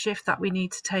massive shift that we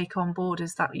need to take on board,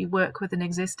 is that you work with an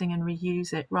existing and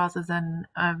reuse it rather than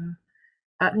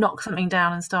knock something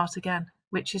down and start again,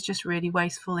 which is just really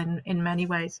wasteful in many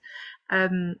ways.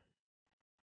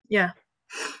 Yeah.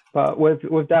 But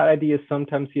with that idea,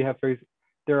 sometimes you have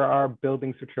there are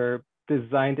buildings which are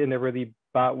designed in a really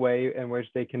bad way in which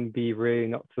they can be really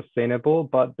not sustainable,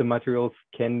 but the materials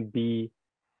can be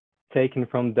taken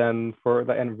from them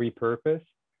and repurposed.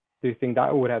 Do you think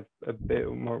that would have a bit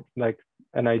more like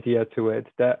an idea to it,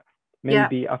 that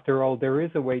maybe after all there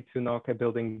is a way to knock a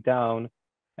building down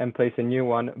and place a new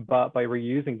one, but by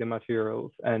reusing the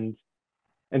materials and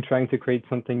trying to create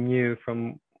something new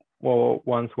from what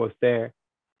once was there?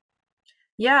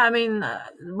 Yeah, I mean,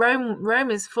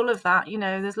 Rome is full of that. You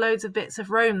know, there's loads of bits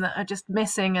of Rome that are just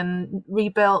missing and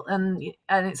rebuilt, and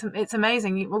it's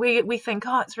amazing. We think,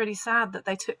 oh, it's really sad that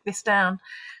they took this down,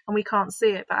 and we can't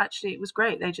see it, but actually, it was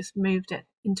great. They just moved it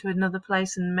into another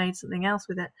place and made something else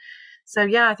with it. So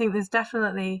yeah, I think there's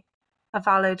definitely a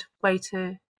valid way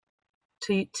to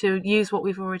use what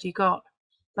we've already got.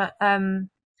 But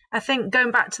I think going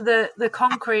back to the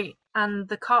concrete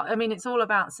and I mean, it's all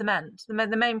about cement.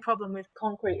 The main problem with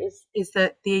concrete is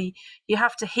that you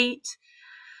have to heat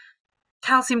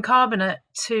calcium carbonate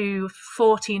to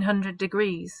 1400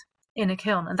 degrees in a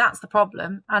kiln, and that's the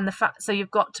problem. And the fact, so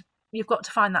you've got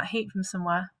to find that heat from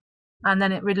somewhere, and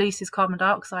then it releases carbon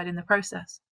dioxide in the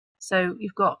process. So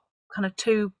you've got kind of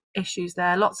two issues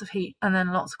there: lots of heat and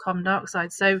then lots of carbon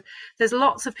dioxide. So there's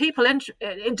lots of people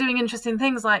doing interesting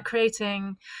things like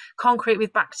creating concrete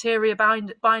with bacteria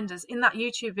binders. In that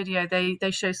YouTube video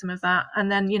they show some of that,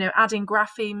 and then, you know, adding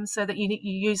graphene so that you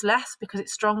use less because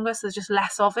it's stronger, so there's just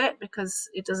less of it because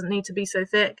it doesn't need to be so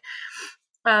thick,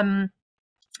 and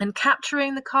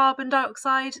capturing the carbon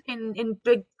dioxide in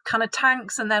big kind of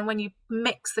tanks, and then when you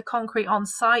mix the concrete on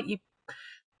site, you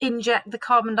inject the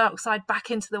carbon dioxide back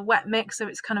into the wet mix, so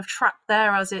it's kind of trapped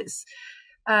there as it's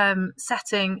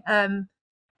setting,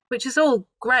 which is all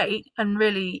great and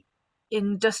really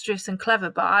industrious and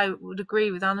clever. But I would agree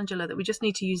with Angela that we just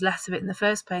need to use less of it in the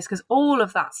first place, because all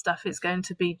of that stuff is going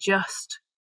to be just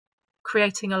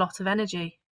creating a lot of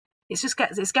energy. It's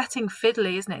getting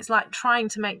fiddly, isn't it? It's like trying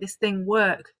to make this thing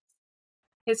work.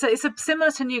 It's similar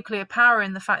to nuclear power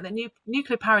in the fact that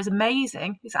nuclear power is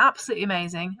amazing. It's absolutely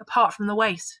amazing, apart from the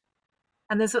waste.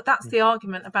 And that's the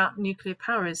argument about nuclear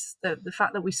power, is the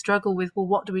fact that we struggle with, well,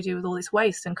 what do we do with all this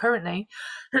waste? And currently,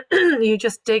 you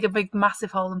just dig a big,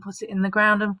 massive hole and put it in the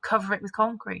ground and cover it with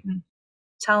concrete and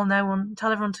tell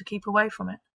everyone to keep away from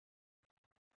it.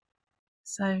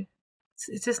 So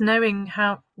it's just knowing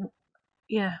how.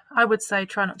 Yeah, I would say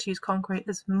try not to use concrete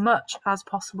as much as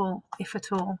possible, if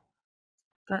at all.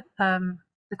 But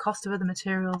the cost of other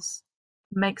materials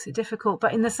makes it difficult.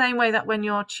 But in the same way that when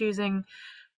you're choosing,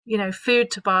 you know,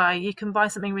 food to buy, you can buy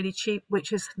something really cheap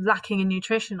which is lacking in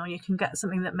nutrition, or you can get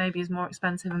something that maybe is more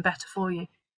expensive and better for you.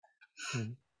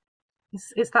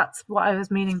 That's what I was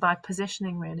meaning by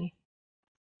positioning, really.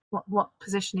 What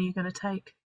position are you going to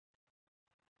take?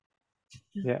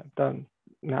 Yeah,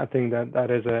 I think that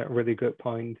is a really good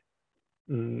point.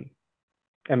 It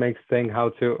makes think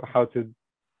how to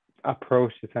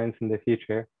approach the science in the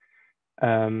future.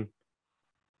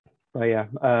 But yeah,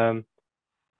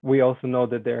 we also know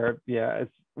that as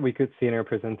we could see in our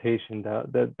presentation,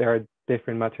 that there are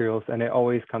different materials, and it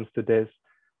always comes to this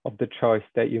of the choice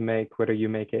that you make, whether you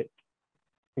make it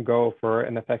go for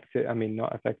an effective, I mean,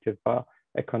 not effective, but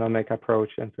economic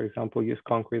approach, and for example, use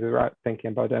concrete without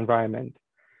thinking about the environment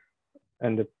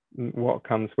and what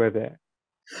comes with it,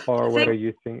 or whether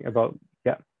you think about,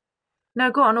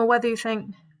 No, go on, or whether you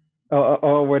think,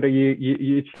 or whether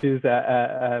you choose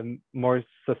a more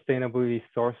sustainably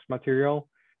sourced material,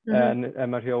 and a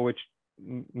material which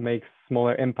makes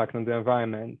smaller impact on the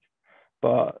environment.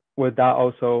 But with that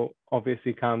also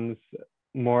obviously comes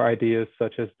more ideas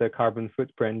such as the carbon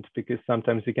footprint, because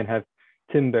sometimes you can have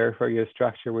timber for your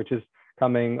structure, which is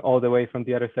coming all the way from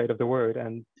the other side of the world.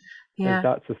 And is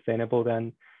that sustainable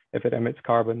then if it emits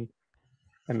carbon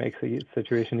and makes the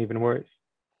situation even worse?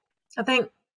 I think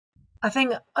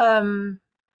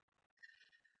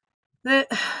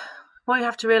what you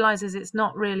have to realize is it's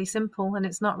not really simple and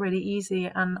it's not really easy,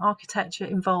 and architecture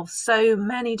involves so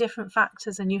many different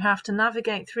factors, and you have to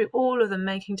navigate through all of them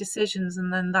making decisions,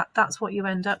 and then that's what you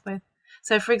end up with.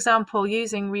 So for example,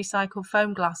 using recycled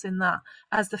foam glass in that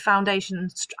as the foundation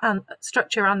and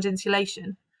structure and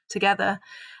insulation together,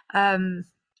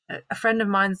 a friend of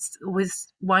mine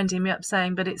was winding me up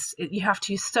saying, but you have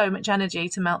to use so much energy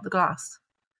to melt the glass.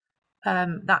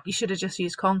 That you should have just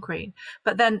used concrete.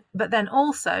 But then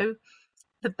also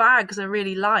the bags are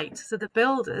really light, so the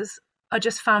builders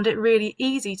just found it really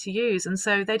easy to use, and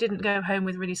so they didn't go home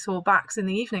with really sore backs in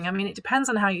the evening. I mean, it depends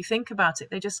on how you think about it.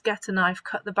 They just get a knife,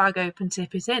 cut the bag open,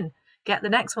 tip it in, get the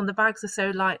next one. The bags are so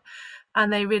light,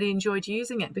 and they really enjoyed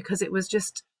using it because it was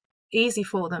just easy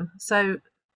for them. So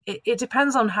it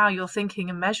depends on how you're thinking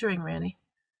and measuring, really.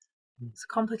 It's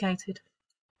complicated.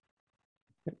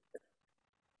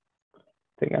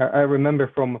 I remember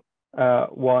from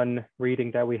one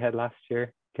reading that we had last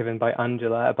year given by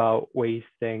Angela about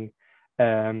wasting,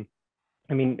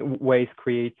 waste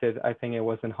created, I think it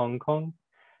was in Hong Kong,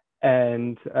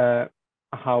 and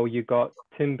how you got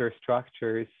timber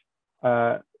structures,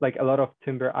 like a lot of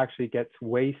timber actually gets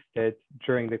wasted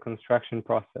during the construction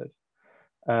process,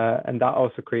 and that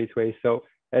also creates waste. So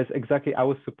it's exactly, I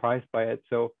was surprised by it.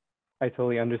 So I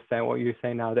totally understand what you're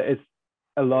saying now, that it's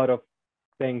a lot of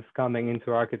things coming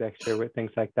into architecture with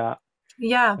things like that.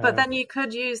 Yeah, but then you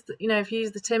could use, if you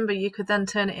use the timber, you could then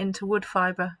turn it into wood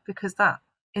fiber, because that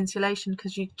insulation,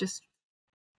 because you just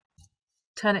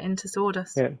turn it into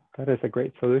sawdust. Yeah, that is a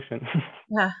great solution.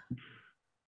 Yeah.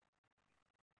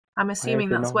 I'm assuming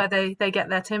that's where they get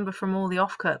their timber from, all the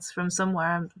offcuts from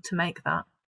somewhere to make that.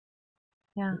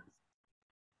 Yeah.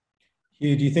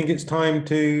 Hugh, do you think it's time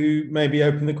to maybe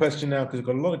open the question now? Because we've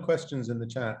got a lot of questions in the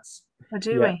chats. Or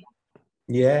do we?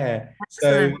 Yeah.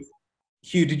 Excellent. So,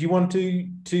 Hugh, did you want to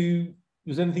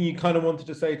was there anything you kind of wanted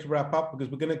to say to wrap up?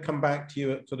 Because we're going to come back to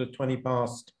you at sort of 20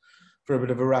 past for a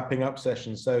bit of a wrapping up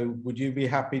session. So would you be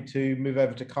happy to move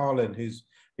over to Carlin, who's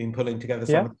been pulling together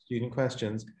some of the student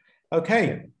questions?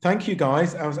 Okay, thank you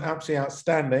guys. That was absolutely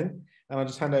outstanding. And I'll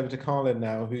just hand over to Carlin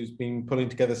now, who's been pulling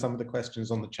together some of the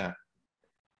questions on the chat.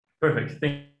 Perfect.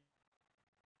 Thank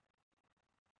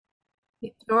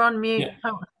you. You're on mute. Yeah.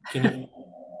 Oh.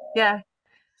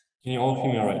 Can you all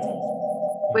hear me all right?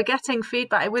 We're getting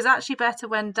feedback. It was actually better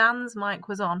when Dan's mic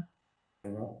was on.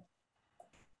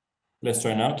 Let's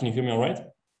try now. Can you hear me all right?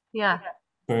 Yeah.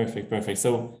 Perfect.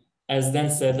 So as Dan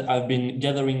said, I've been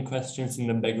gathering questions in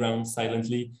the background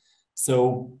silently.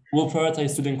 So we'll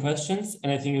prioritize student questions,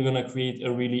 and I think we're going to create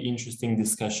a really interesting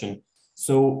discussion.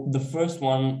 So the first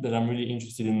one that I'm really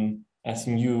interested in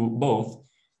asking you both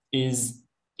is,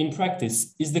 in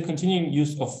practice, is the continuing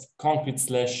use of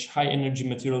concrete/high energy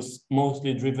materials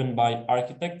mostly driven by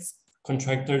architects,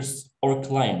 contractors, or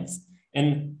clients?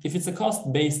 And if it's a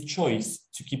cost-based choice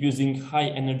to keep using high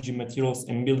energy materials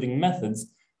and building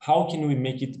methods, how can we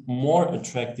make it more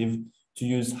attractive to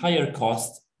use higher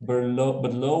cost but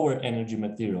lower energy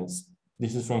materials?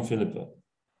 This is from Philippa.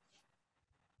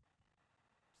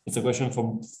 It's a question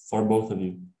for both of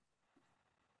you.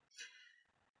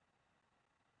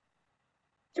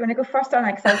 Do you want to go first on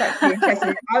that? Because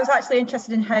I was actually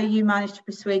interested in how you managed to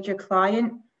persuade your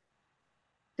client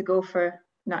to go for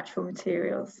natural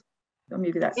materials. Or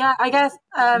maybe that's I guess.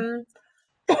 Well,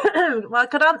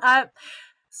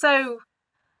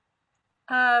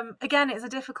 again, it's a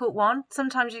difficult one.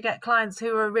 Sometimes you get clients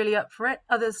who are really up for it.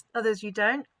 Others you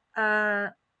don't.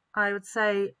 I would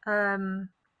say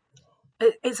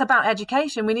it's about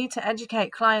education. We need to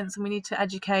educate clients, and we need to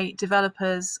educate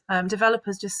developers.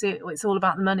 Developers just see it's all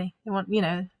about the money. They want,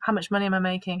 how much money am I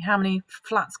making? How many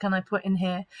flats can I put in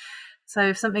here? So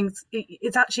if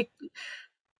it's actually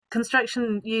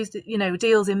construction used,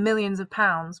 deals in millions of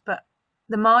pounds, but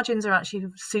the margins are actually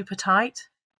super tight.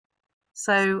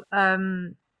 So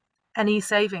any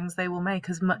savings they will make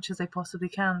as much as they possibly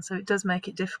can. So it does make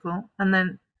it difficult. And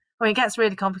then it gets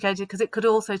really complicated because it could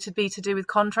also be to do with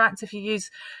contracts. If you use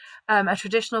a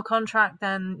traditional contract,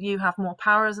 then you have more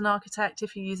power as an architect.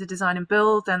 If you use a design and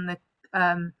build, then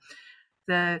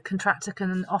the contractor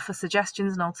can offer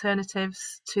suggestions and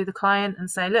alternatives to the client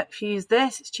and say, look, if you use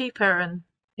this, it's cheaper. And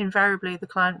invariably the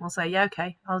client will say, yeah,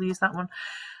 okay, I'll use that one.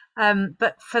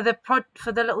 But for the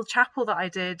little chapel that I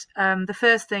did, the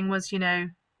first thing was,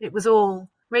 it was all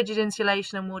rigid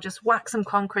insulation, and we'll just whack some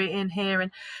concrete in here.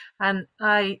 And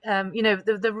I, you know,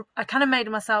 I kind of made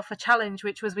myself a challenge,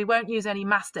 which was we won't use any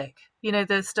mastic, you know,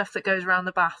 the stuff that goes around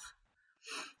the bath.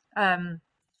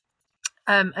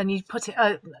 And you put it,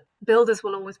 builders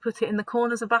will always put it in the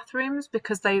corners of bathrooms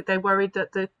because they're worried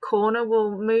that the corner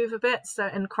will move a bit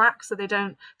and crack, so they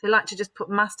like to just put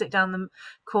mastic down the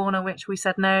corner, which we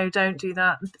said no, don't do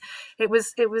that. It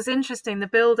was interesting. The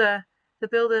builder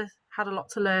had a lot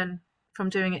to learn from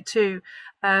doing it too,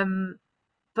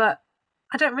 but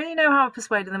I don't really know how I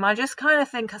persuaded them. I just kind of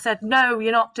think I said, no,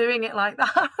 you're not doing it like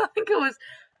that. I think I was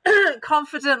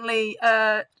confidently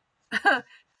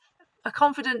a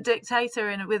confident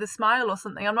dictator with a smile or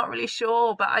something. I'm not really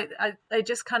sure, but I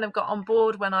just kind of got on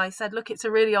board when I said, look, it's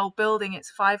a really old building. It's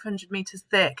 500 meters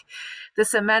thick. The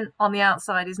cement on the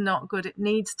outside is not good. It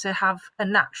needs to have a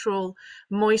natural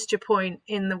moisture point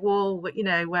in the wall, you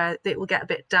know, where it will get a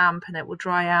bit damp and it will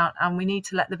dry out. And we need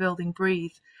to let the building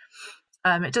breathe.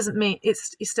 It doesn't mean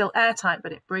it's still airtight,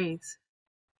 but it breathes.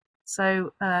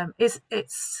 So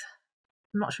it's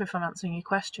I'm not sure if I'm answering your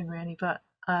question really, but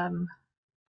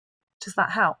does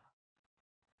that help?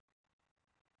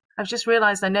 I've just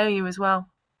realised I know you as well.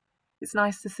 It's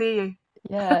nice to see you.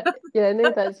 Yeah,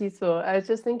 no, that's useful. I was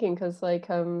just thinking because, like,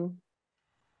 I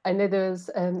know there's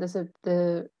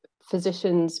the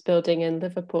physicians building in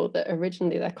Liverpool that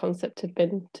originally their concept had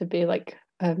been to be like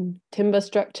timber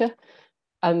structure,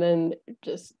 and then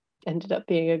just ended up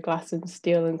being a glass and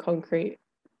steel and concrete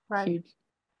huge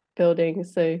building.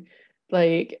 So,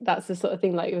 like, that's the sort of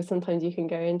thing, like, sometimes you can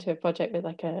go into a project with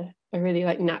like a really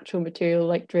like natural material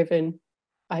like driven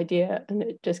idea, and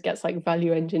it just gets like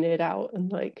value engineered out, and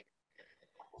like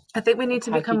I think we need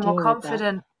to become more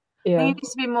confident. Yeah, we need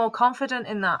to be more confident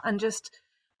in that, and just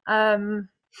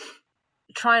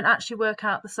try and actually work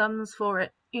out the sums for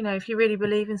it. You know, if you really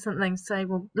believe in something, say,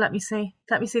 well, let me see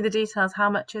the details. How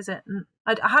much is it? And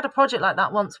I had a project like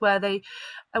that once where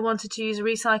I wanted to use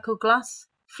recycled glass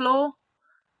floor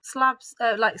slabs,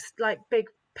 like big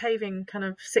paving, kind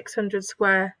of 600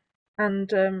 square, and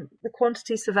the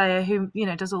quantity surveyor who, you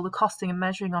know, does all the costing and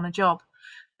measuring on a job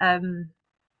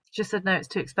just said no, it's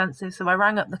too expensive. So I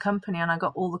rang up the company and I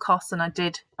got all the costs, and I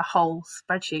did a whole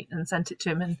spreadsheet and sent it to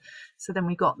him, and so then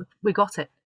we got it,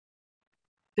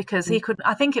 because he couldn't.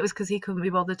 I think it was because he couldn't be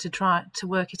bothered to try to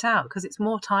work it out, because it's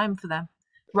more time for them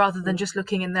rather than just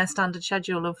looking in their standard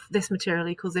schedule of this material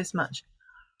equals this much.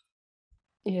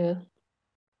 Yeah.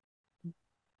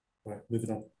 Right, moving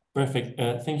on. Perfect.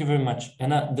 Thank you very much,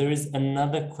 Anna. There is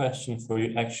another question for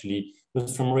you. Actually, it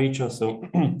was from Rachel. So,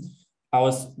 we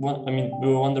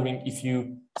were wondering if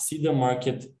you see the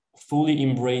market fully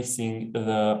embracing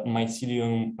the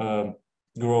mycelium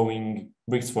growing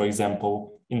bricks, for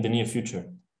example, in the near future.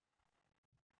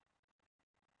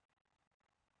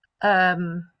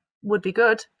 Would be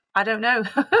good. I don't know.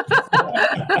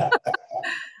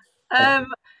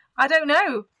 I don't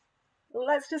know.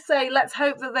 Let's just say, let's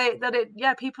hope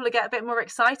that people get a bit more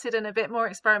excited and a bit more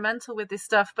experimental with this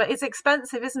stuff. But it's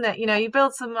expensive, isn't it? You know, you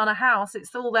build someone a house,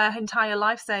 it's all their entire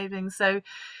life savings. So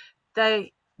there's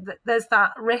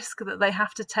that risk that they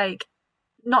have to take,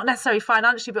 not necessarily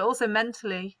financially, but also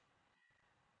mentally,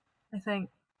 I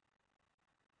think.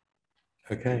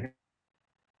 Okay.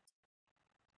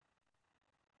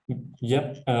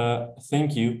 Yep.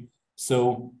 Thank you.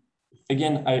 So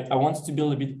again, I wanted to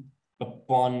build a bit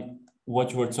upon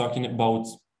what you were talking about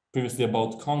previously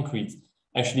about concrete.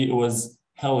 Actually, it was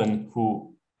Helen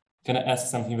who kind of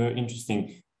asked something very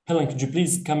interesting. Helen, could you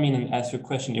please come in and ask your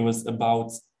question? It was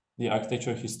about the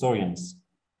architectural historians.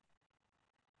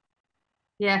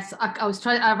 Yes, I've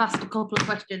asked a couple of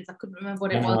questions. I couldn't remember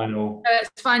what it was. I know.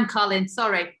 It's fine, Colin.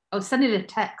 Sorry. I was sending a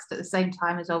text at the same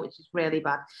time as well, which is really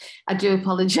bad. I do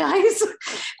apologise.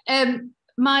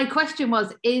 My question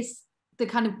was, is the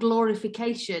kind of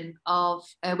glorification of,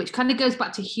 which kind of goes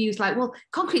back to Hugh's, like, well,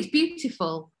 concrete's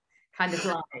beautiful kind of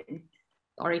line.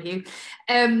 Sorry, Hugh.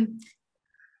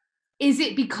 Is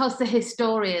it because the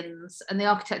historians and the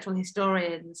architectural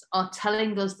historians are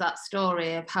telling us that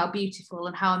story of how beautiful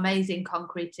and how amazing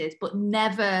concrete is, but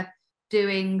never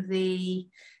doing the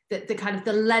kind of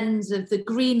the lens of the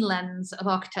green lens of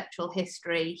architectural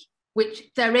history, which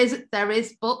there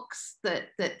is books that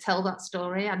tell that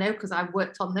story. I know, because I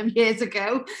worked on them years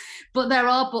ago, but there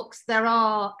are books, there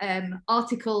are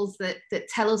articles that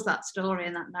tell us that story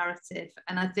and that narrative.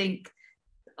 And I think,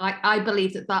 I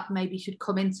believe that maybe should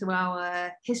come into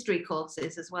our history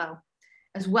courses as well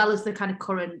as the kind of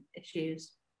current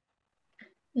issues.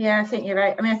 Yeah, I think you're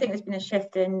right. I mean, I think there's been a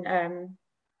shift in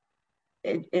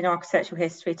architectural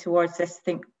history towards this. I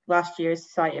think last year's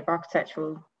Society of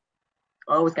Architectural,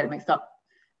 I always get it mixed up,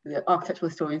 the Architectural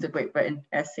Historians of Great Britain,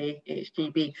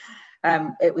 SAHGB,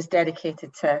 it was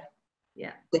dedicated to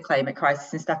the climate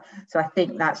crisis and stuff. So I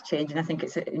think that's changing. I think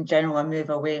it's in general a move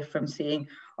away from seeing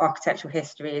architectural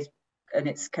history and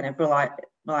its kind of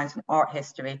reliance on art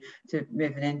history to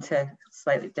moving into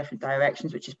slightly different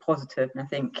directions, which is positive. And I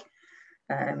think,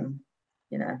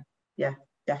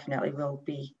 definitely will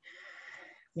be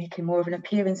making more of an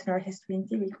appearance in our history and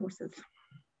theory courses.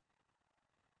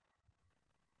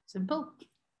 Simple.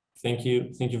 Thank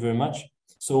you very much.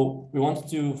 So we wanted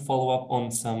to follow up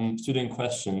on some student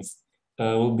questions.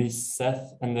 Will be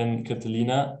Seth and then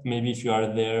Catalina. Maybe if you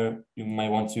are there, you might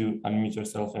want to unmute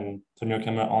yourself and turn your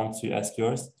camera on to ask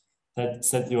yours.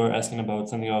 Seth, you were asking about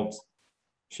something about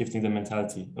shifting the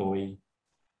mentality away,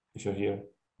 if you're here.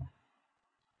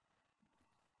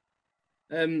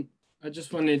 I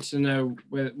just wanted to know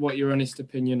what your honest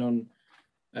opinion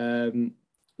on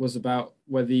was about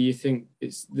whether you think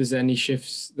there's any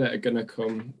shifts that are going to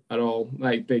come at all,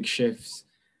 like big shifts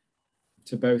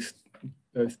to both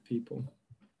people.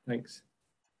 Thanks.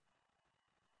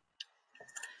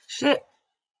 Do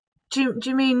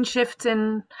you mean shift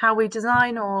in how we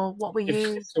design or what we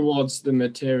use? Towards the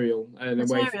material and away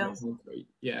from Materials. concrete.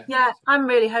 Yeah. Yeah, I'm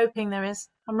really hoping there is.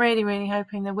 I'm really, really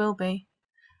hoping there will be.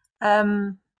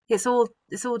 It's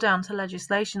all down to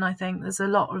legislation. I think there's a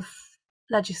lot of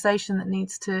legislation that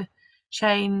needs to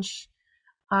change.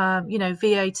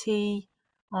 VAT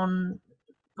on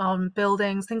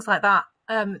buildings, things like that.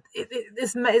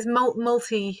 There's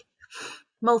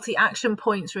multi action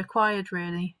points required,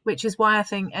 really, which is why I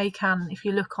think ACAN, if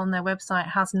you look on their website,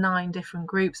 has 9 different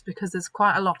groups, because there's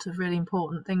quite a lot of really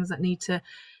important things that need to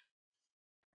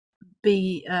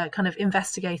be kind of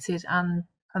investigated and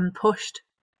pushed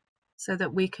so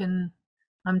that we can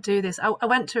do this. I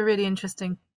went to a really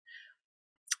interesting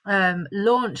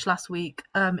launch last week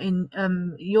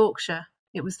in Yorkshire.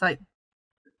 It was like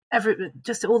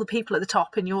just all the people at the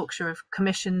top in Yorkshire have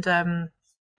commissioned a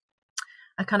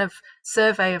kind of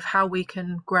survey of how we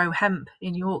can grow hemp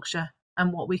in Yorkshire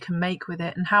and what we can make with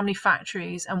it, and how many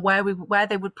factories, and where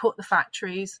they would put the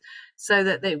factories so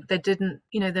that they didn't,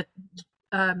 the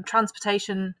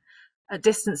transportation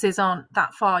distances aren't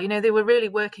that far. They were really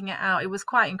working it out. It was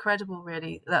quite incredible,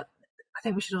 really. That I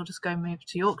think we should all just go move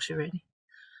to Yorkshire, really.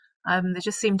 They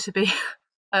just seem to be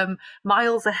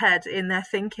miles ahead in their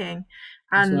thinking,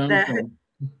 and there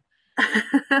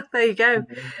you go.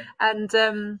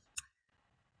 And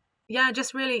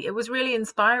it was really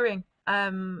inspiring.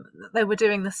 They were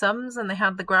doing the sums, and they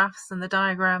had the graphs and the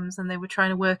diagrams, and they were trying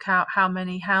to work out how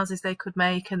many houses they could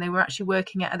make, and they were actually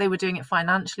they were doing it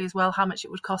financially as well, how much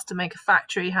it would cost to make a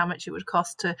factory, how much it would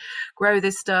cost to grow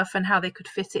this stuff, and how they could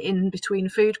fit it in between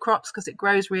food crops, because it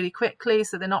grows really quickly,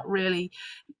 so they're not really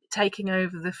taking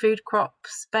over the food crop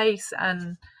space.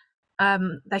 And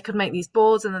they could make these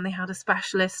boards, and then they had a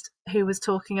specialist who makes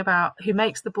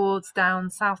the boards down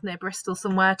south near Bristol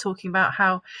somewhere, talking about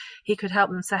how he could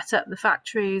help them set up the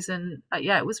factories. And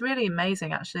it was really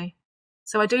amazing, actually.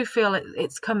 So I do feel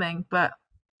it's coming, but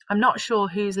I'm not sure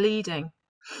who's leading,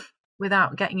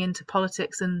 without getting into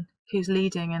politics and who's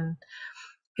leading and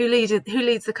who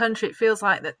leads the country. It feels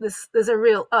like that there's a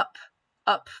real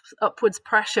upwards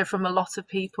pressure from a lot of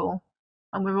people,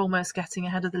 and we're almost getting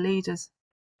ahead of the leaders.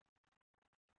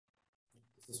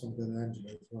 This one with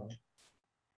Angela as well.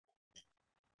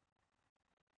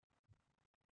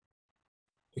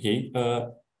 Okay,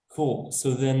 cool.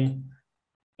 So then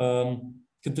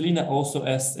Catalina also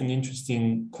asked an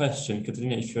interesting question.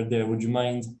 Catalina, if you're there, would you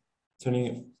mind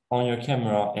turning on your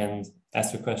camera and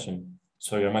ask your question?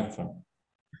 Sorry, your microphone.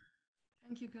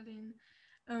 Thank you, Colin.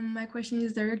 My question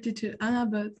is directed to Anna,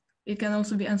 but it can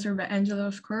also be answered by Angela,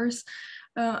 of course.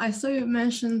 I saw you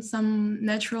mention some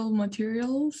natural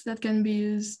materials that can be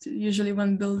used usually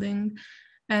when building.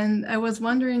 And I was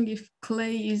wondering if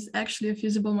clay is actually a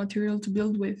feasible material to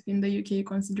build with in the UK,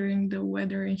 considering the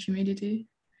weather and humidity.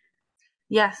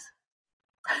 Yes.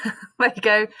 There you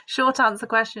go. Short answer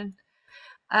question.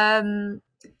 Clay,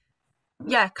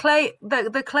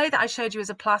 the clay that I showed you is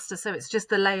a plaster, so it's just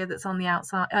the layer that's on the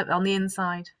outside, on the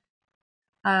inside.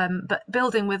 But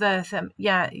building with earth,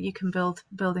 you can build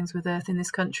buildings with earth in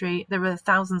this country. There are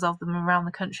thousands of them around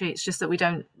the country. It's just that we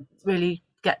don't really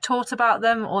get taught about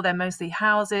them, or they're mostly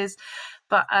houses.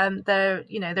 But there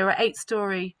are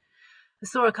 8-story. I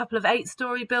saw a couple of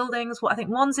 8-story buildings. I think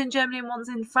one's in Germany and one's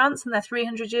in France, and they're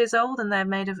 300 years old and they're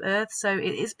made of earth. So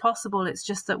it is possible. It's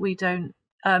just that we don't.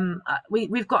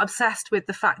 We've got obsessed with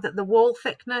the fact that the wall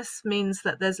thickness means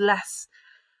that there's less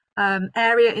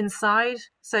area inside.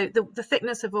 So the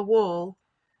thickness of a wall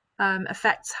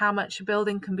affects how much a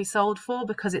building can be sold for,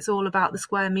 because it's all about the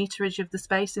square meterage of the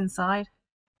space inside.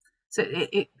 So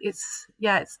it's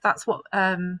that's what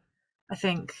I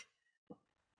think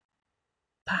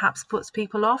perhaps puts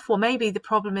people off. Or maybe the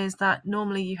problem is that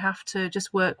normally you have to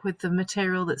just work with the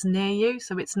material that's near you,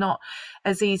 so it's not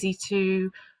as easy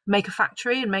to make a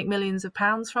factory and make millions of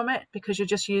pounds from it, because you're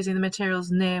just using the materials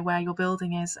near where your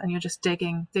building is, and you're just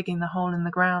digging the hole in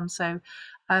the ground. So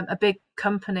a big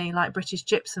company like British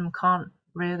Gypsum can't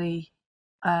really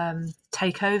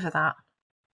take over that,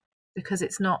 because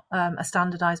it's not a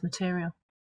standardized material.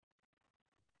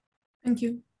 Thank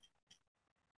you.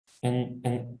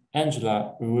 And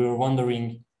Angela, we were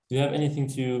wondering, do you have anything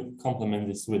to complement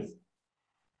this with?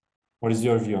 What is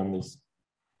your view on this?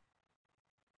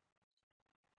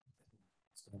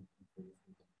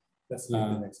 Let's move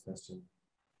to the next question.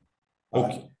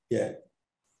 Okay. Yeah.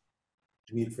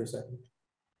 Mute for a second.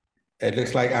 It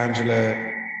looks like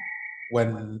Angela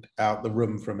went out the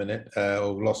room for a minute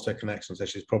or lost her connection, so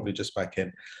she's probably just back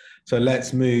in. So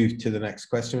let's move to the next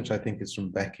question, which I think is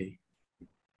from Becky.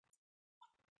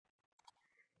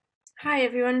 Hi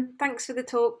everyone, thanks for the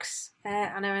talks,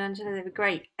 Anna and Angela, they were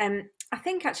great. I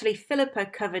think actually Philippa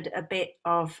covered a bit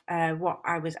of what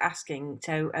I was asking,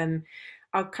 so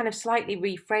I'll kind of slightly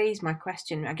rephrase my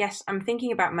question. I guess I'm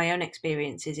thinking about my own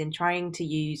experiences in trying to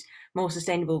use more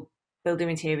sustainable building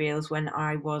materials when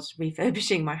I was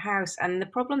refurbishing my house, and the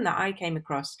problem that I came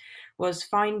across was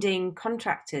finding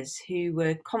contractors who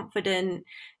were confident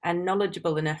and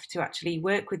knowledgeable enough to actually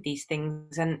work with these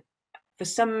things. And for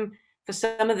some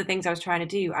of the things I was trying to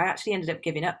do, I actually ended up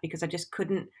giving up because I just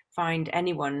couldn't find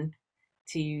anyone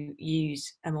to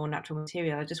use a more natural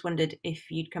material. I just wondered if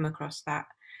you'd come across that,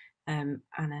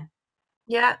 Anna.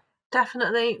 Yeah,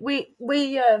 definitely.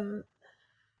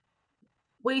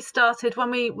 We started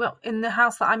when in the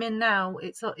house that I'm in now.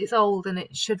 It's old and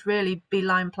it should really be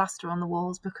lime plaster on the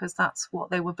walls, because that's what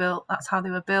they were built. That's how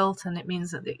they were built, and it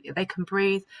means that they can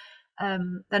breathe.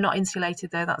 They're not insulated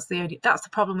though. That's the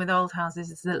problem with old houses,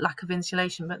 is the lack of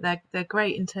insulation. But they're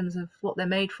great in terms of what they're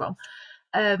made from.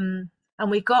 And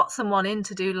we got someone in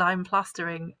to do lime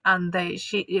plastering, and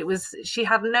she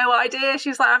had no idea. She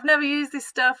was like, I've never used this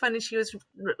stuff, and she was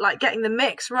like getting the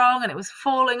mix wrong, and it was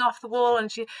falling off the wall.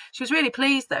 And she was really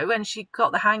pleased though when she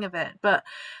got the hang of it. But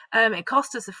it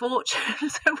cost us a fortune,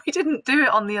 so we didn't do it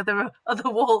on the other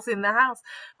walls in the house,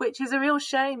 which is a real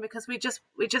shame, because we just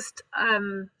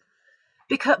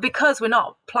because we're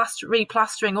not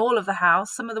replastering all of the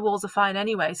house, some of the walls are fine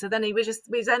anyway. So then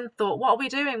we then thought, what are we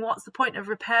doing? What's the point of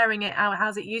repairing it out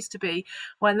as it used to be,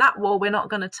 when that wall we're not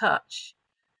going to touch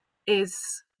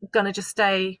is going to just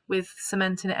stay with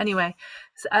cement in it anyway.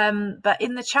 But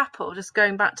in the chapel, just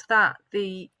going back to that,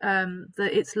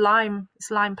 it's lime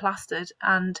plastered,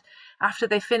 and after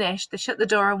they finished, they shut the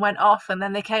door and went off, and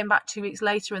then they came back 2 weeks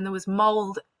later and there was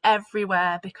mold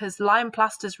everywhere, because lime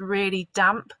plaster's really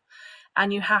damp.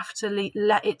 And you have to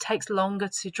it takes longer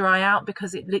to dry out,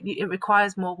 because it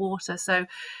requires more water. So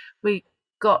we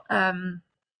got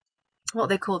what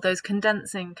they call those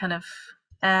condensing kind of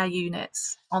air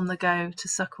units on the go to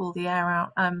suck all the air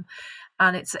out. And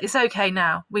it's okay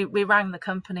now. We rang the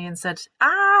company and said,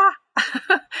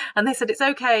 and they said, it's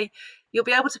okay. You'll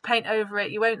be able to paint over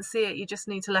it. You won't see it. You just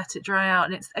need to let it dry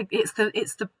out. And it's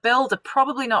the builder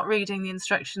probably not reading the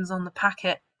instructions on the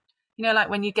packet. You know, like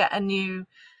when you get a new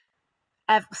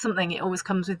something, it always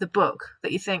comes with the book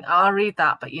that you think, oh, I'll read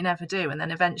that, but you never do, and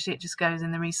then eventually it just goes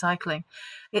in the recycling.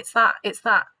 It's that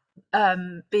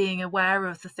being aware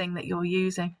of the thing that you're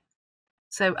using.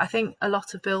 So I think a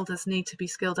lot of builders need to be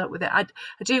skilled up with it. I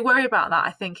do worry about that.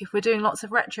 I think if we're doing lots of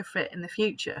retrofit in the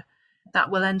future,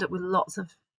 that will end up with lots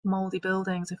of mouldy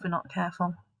buildings if we're not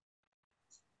careful.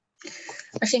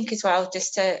 I think as well,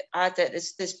 just to add that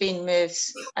there's been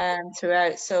moves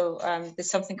throughout. So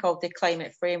there's something called the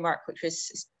Climate Framework, which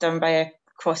was done by a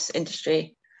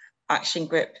cross-industry action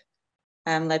group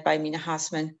led by Mina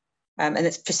Hasman. And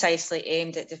it's precisely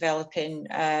aimed at developing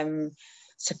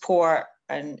support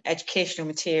and educational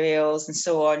materials and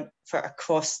so on for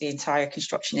across the entire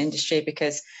construction industry,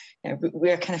 because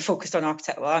we're kind of focused on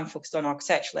architecture. Well, I'm focused on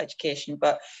architectural education,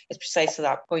 but it's precisely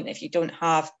that point. If you don't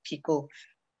have people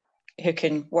who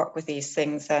can work with these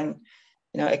things, then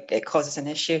it causes an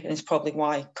issue, and it's probably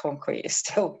why concrete is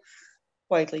still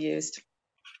widely used.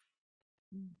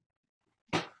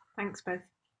 Thanks both.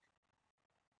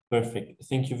 Perfect,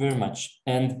 thank you very much.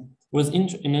 And it was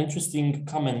an interesting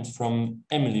comment from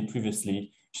Emily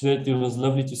previously. She said it was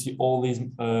lovely to see all these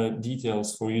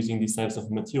details for using these types of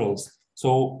materials.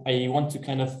 So I want to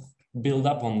kind of build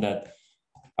up on that.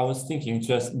 I was thinking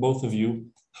to ask both of you,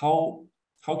 how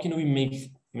can we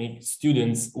make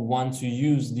students want to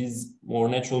use these more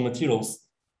natural materials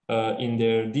in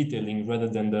their detailing rather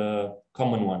than the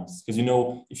common ones. Because, you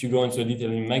know, if you go into a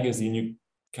detailing magazine, you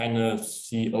kind of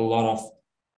see a lot of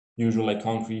usual like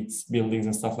concrete buildings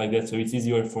and stuff like that. So it's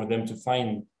easier for them to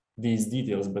find these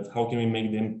details, but how can we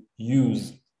make them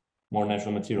use more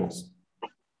natural materials?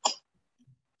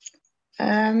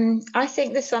 I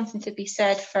think there's something to be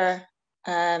said for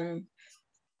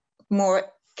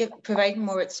providing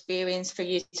more experience for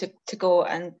you to go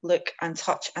and look and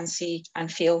touch and see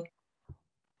and feel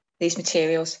these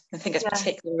materials. I think it's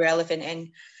particularly relevant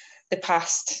in the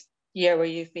past year where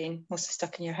you've been mostly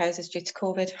stuck in your houses due to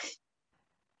COVID.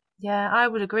 Yeah, I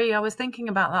would agree. I was thinking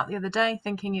about that the other day,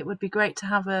 thinking it would be great to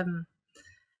have a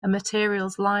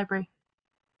materials library,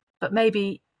 but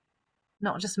maybe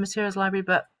not just a materials library,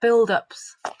 but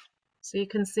build-ups, so you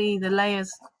can see the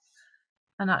layers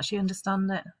and actually understand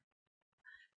it.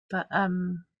 But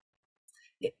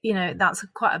you know, that's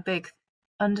quite a big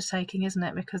undertaking, isn't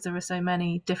it? Because there are so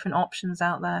many different options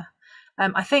out there.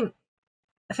 I think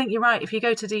you're right. If you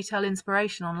go to Detail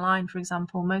Inspiration online, for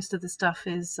example, most of the stuff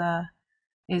is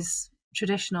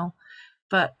traditional.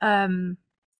 But when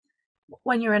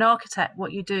you're an architect,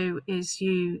 what you do is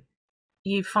you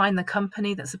find the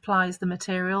company that supplies the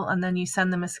material, and then you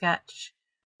send them a sketch,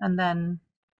 and then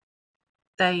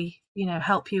they, you know,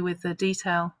 help you with the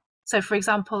detail. So, for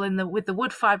example, with the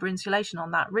wood fibre insulation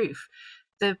on that roof,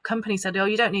 the company said, "Oh,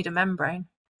 you don't need a membrane,"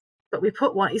 but we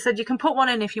put one. He said, "You can put one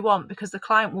in if you want, because the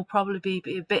client will probably be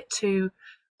a bit too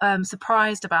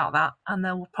surprised about that, and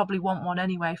they'll probably want one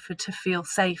anyway to feel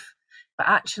safe." But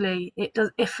actually, it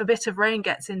does. If a bit of rain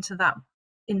gets into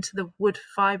the wood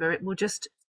fibre, it will just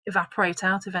evaporate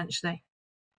out eventually.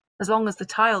 As long as the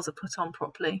tiles are put on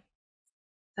properly,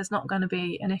 there's not going to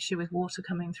be an issue with water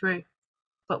coming through.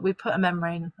 But we put a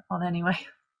membrane on anyway.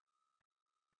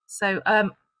 So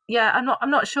yeah,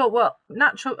 I'm not sure what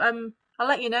natural. I'll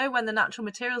let you know when the natural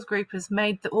materials group has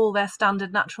made all their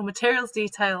standard natural materials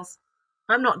details.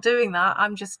 I'm not doing that.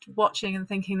 I'm just watching and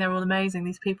thinking they're all amazing.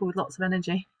 These people with lots of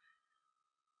energy.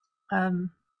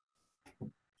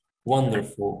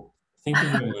 Wonderful. Thank you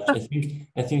very much.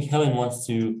 I think Helen wants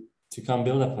to come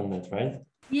build up on that, right?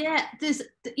 Yeah, there's,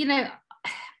 you know,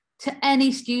 to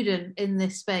any student in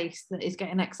this space that is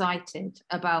getting excited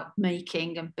about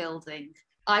making and building,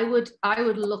 I would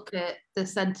look at the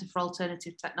Centre for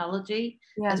Alternative Technology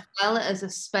as well as a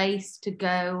space to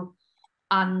go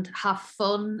and have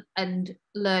fun and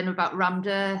learn about rammed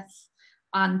earth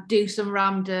and do some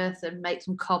rammed earth and make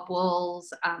some cob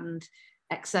walls and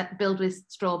build with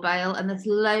straw bale. And there's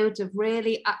loads of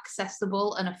really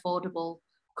accessible and affordable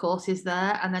courses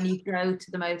there. And then you go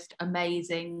to the most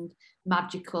amazing,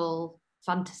 magical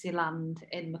fantasy land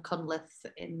in Machynlleth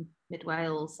in mid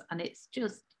Wales, and it's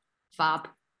just fab.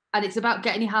 And it's about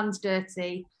getting your hands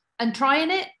dirty and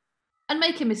trying it and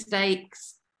making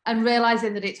mistakes and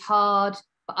realizing that it's hard,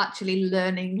 but actually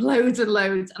learning loads and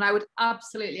loads. And I would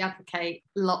absolutely advocate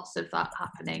lots of that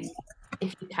happening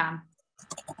if you can.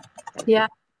 Yeah.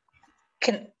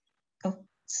 I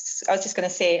was just going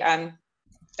to say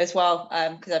as well,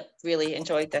 because I've really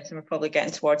enjoyed this and we're probably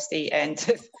getting towards the end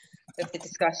of the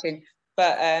discussion.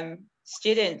 But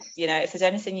students, you know, if there's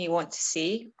anything you want to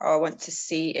see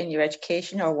in your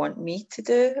education or want me to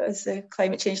do as the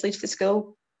climate change lead for the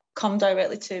school, come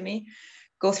directly to me.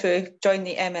 Join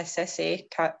the MSA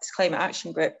Climate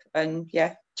Action Group, and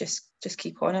yeah, just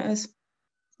keep on it,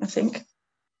 I think.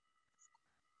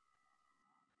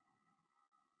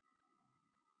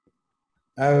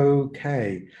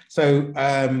 Okay, so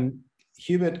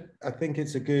Hubert, I think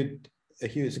it's a good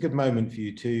moment for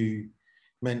you to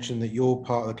mention that you're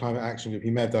part of the Climate Action Group.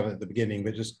 You may have done it at the beginning,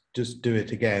 but just do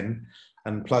it again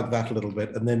and plug that a little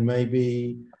bit, and then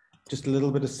maybe just a little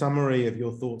bit of summary of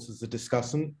your thoughts as a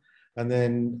discussant, and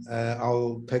then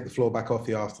I'll take the floor back off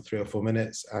you after 3 or 4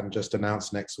 minutes and just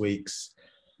announce next week's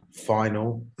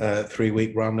final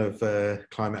 3-week run of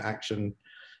climate action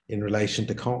in relation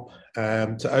to COP.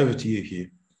 So over to you, Hugh.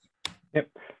 Yep,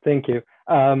 thank you.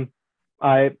 I'm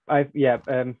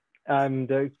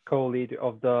the co-lead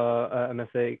of the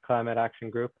MSA Climate Action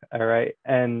Group, all right?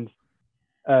 And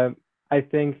I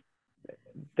think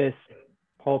this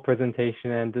whole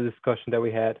presentation and the discussion that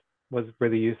we had was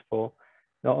really useful,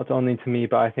 not only to me,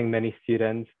 but I think many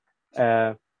students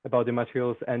about the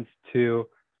materials, and to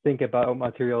think about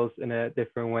materials in a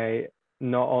different way.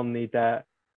 Not only that,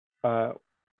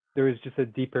 there is just a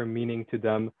deeper meaning to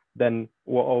them than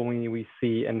what only we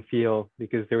see and feel,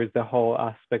 because there is the whole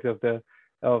aspect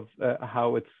of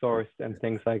how it's sourced and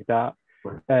things like that.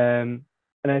 And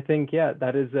I think, yeah,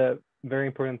 that is a very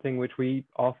important thing which we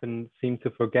often seem to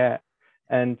forget.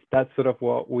 And that's sort of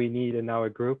what we need in our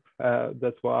group.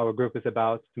 That's what our group is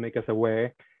about, to make us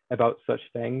aware. about such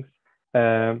things.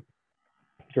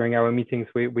 During our meetings,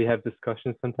 we have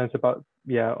discussions sometimes about,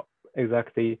 yeah,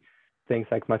 exactly things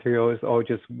like materials or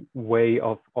just way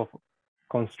of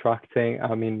constructing,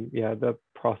 I mean, yeah, the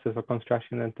process of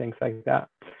construction and things like that.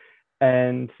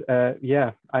 And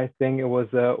yeah, I think it was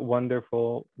a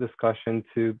wonderful discussion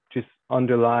to just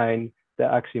underline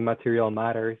that actually material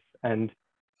matters, and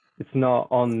it's not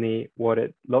only what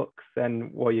it looks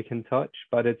and what you can touch,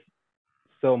 but it's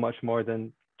so much more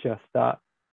than just that.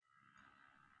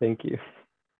 Thank you.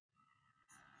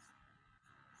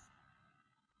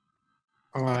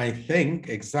 I think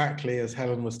exactly as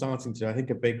Helen was starting to, I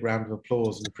think a big round of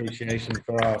applause and appreciation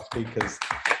for our speakers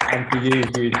and for you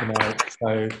tonight.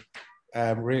 So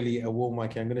really a warm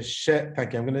welcome. I'm going to share,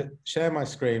 thank you. I'm going to share my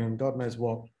screen, and God knows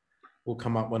what will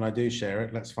come up when I do share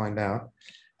it. Let's find out.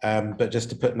 But just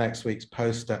to put next week's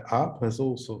poster up, there's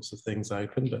all sorts of things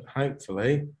open, but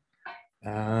hopefully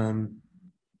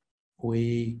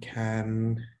we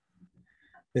can,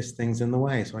 this thing's in the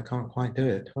way, so I can't quite do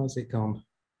it. Where's it gone?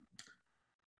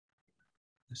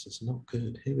 This is not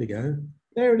good. Here we go.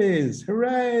 There it is.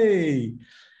 Hooray.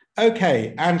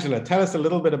 Okay, Angela, tell us a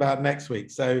little bit about next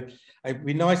week. So it'd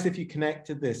be nice if you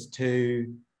connected this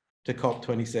to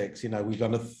COP26. You know, we've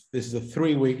done this is a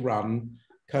 3-week run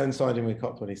coinciding with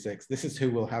COP26. This is who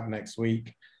we'll have next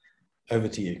week. Over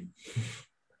to you.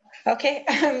 Okay,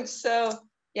 so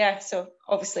yeah, so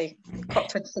obviously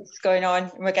COP26 is going on,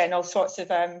 and we're getting all sorts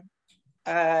of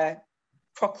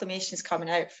proclamations coming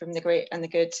out from the great and the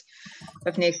good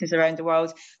of nations around the world.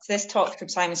 So this talk from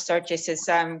Simon Sturgis is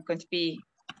going to be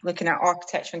looking at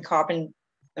architecture and carbon,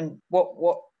 and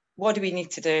what do we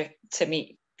need to do to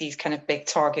meet these kind of big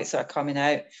targets that are coming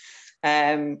out.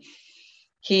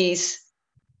 He's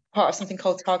part of something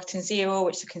called Targeting Zero,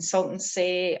 which is a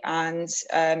consultancy, and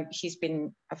he's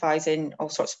been advising all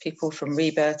sorts of people from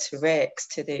REBA to REX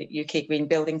to the UK Green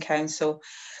Building Council.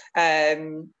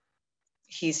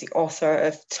 He's the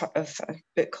author of a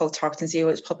book called Targeting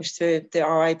Zero. It's published through the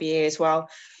RIBA as well.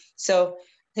 So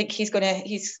I think he's gonna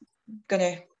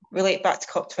relate back to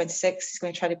COP26. He's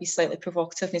going to try to be slightly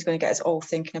provocative, and he's going to get us all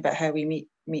thinking about how we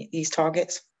meet these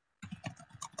targets.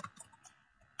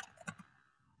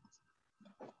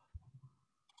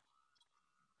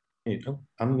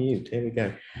 Unmute, here we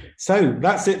go. So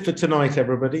that's it for tonight,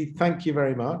 everybody. Thank you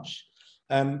very much.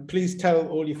 Please tell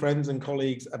all your friends and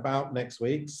colleagues about next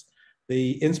week's.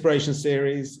 The Inspiration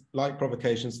series, like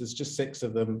Provocations, there's just 6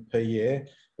 of them per year.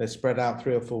 They're spread out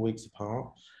 3 or 4 weeks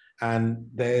apart. And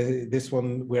this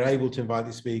one, we're able to invite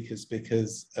the speakers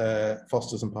because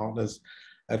Foster's and Partners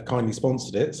have kindly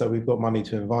sponsored it. So we've got money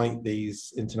to invite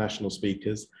these international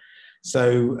speakers.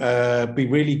 So be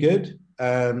really good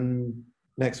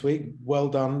next week. Well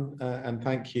done. And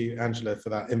thank you, Angela, for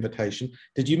that invitation.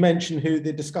 Did you mention who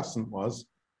the discussant was?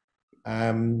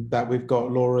 That we've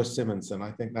got Laura Simonson.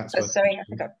 I think that's sorry, I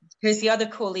forgot. Who's the other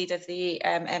co-lead of the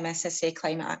MSA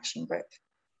Climate Action Group.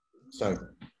 So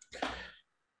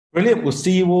brilliant. We'll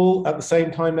see you all at the same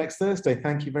time next Thursday.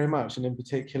 Thank you very much. And in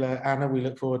particular, Anna, we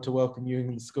look forward to welcoming you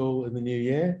in the school in the new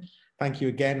year. Thank you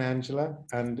again, Angela,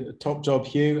 and top job,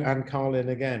 Hugh and Carlin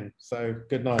again. So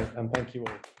good night and thank you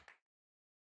all.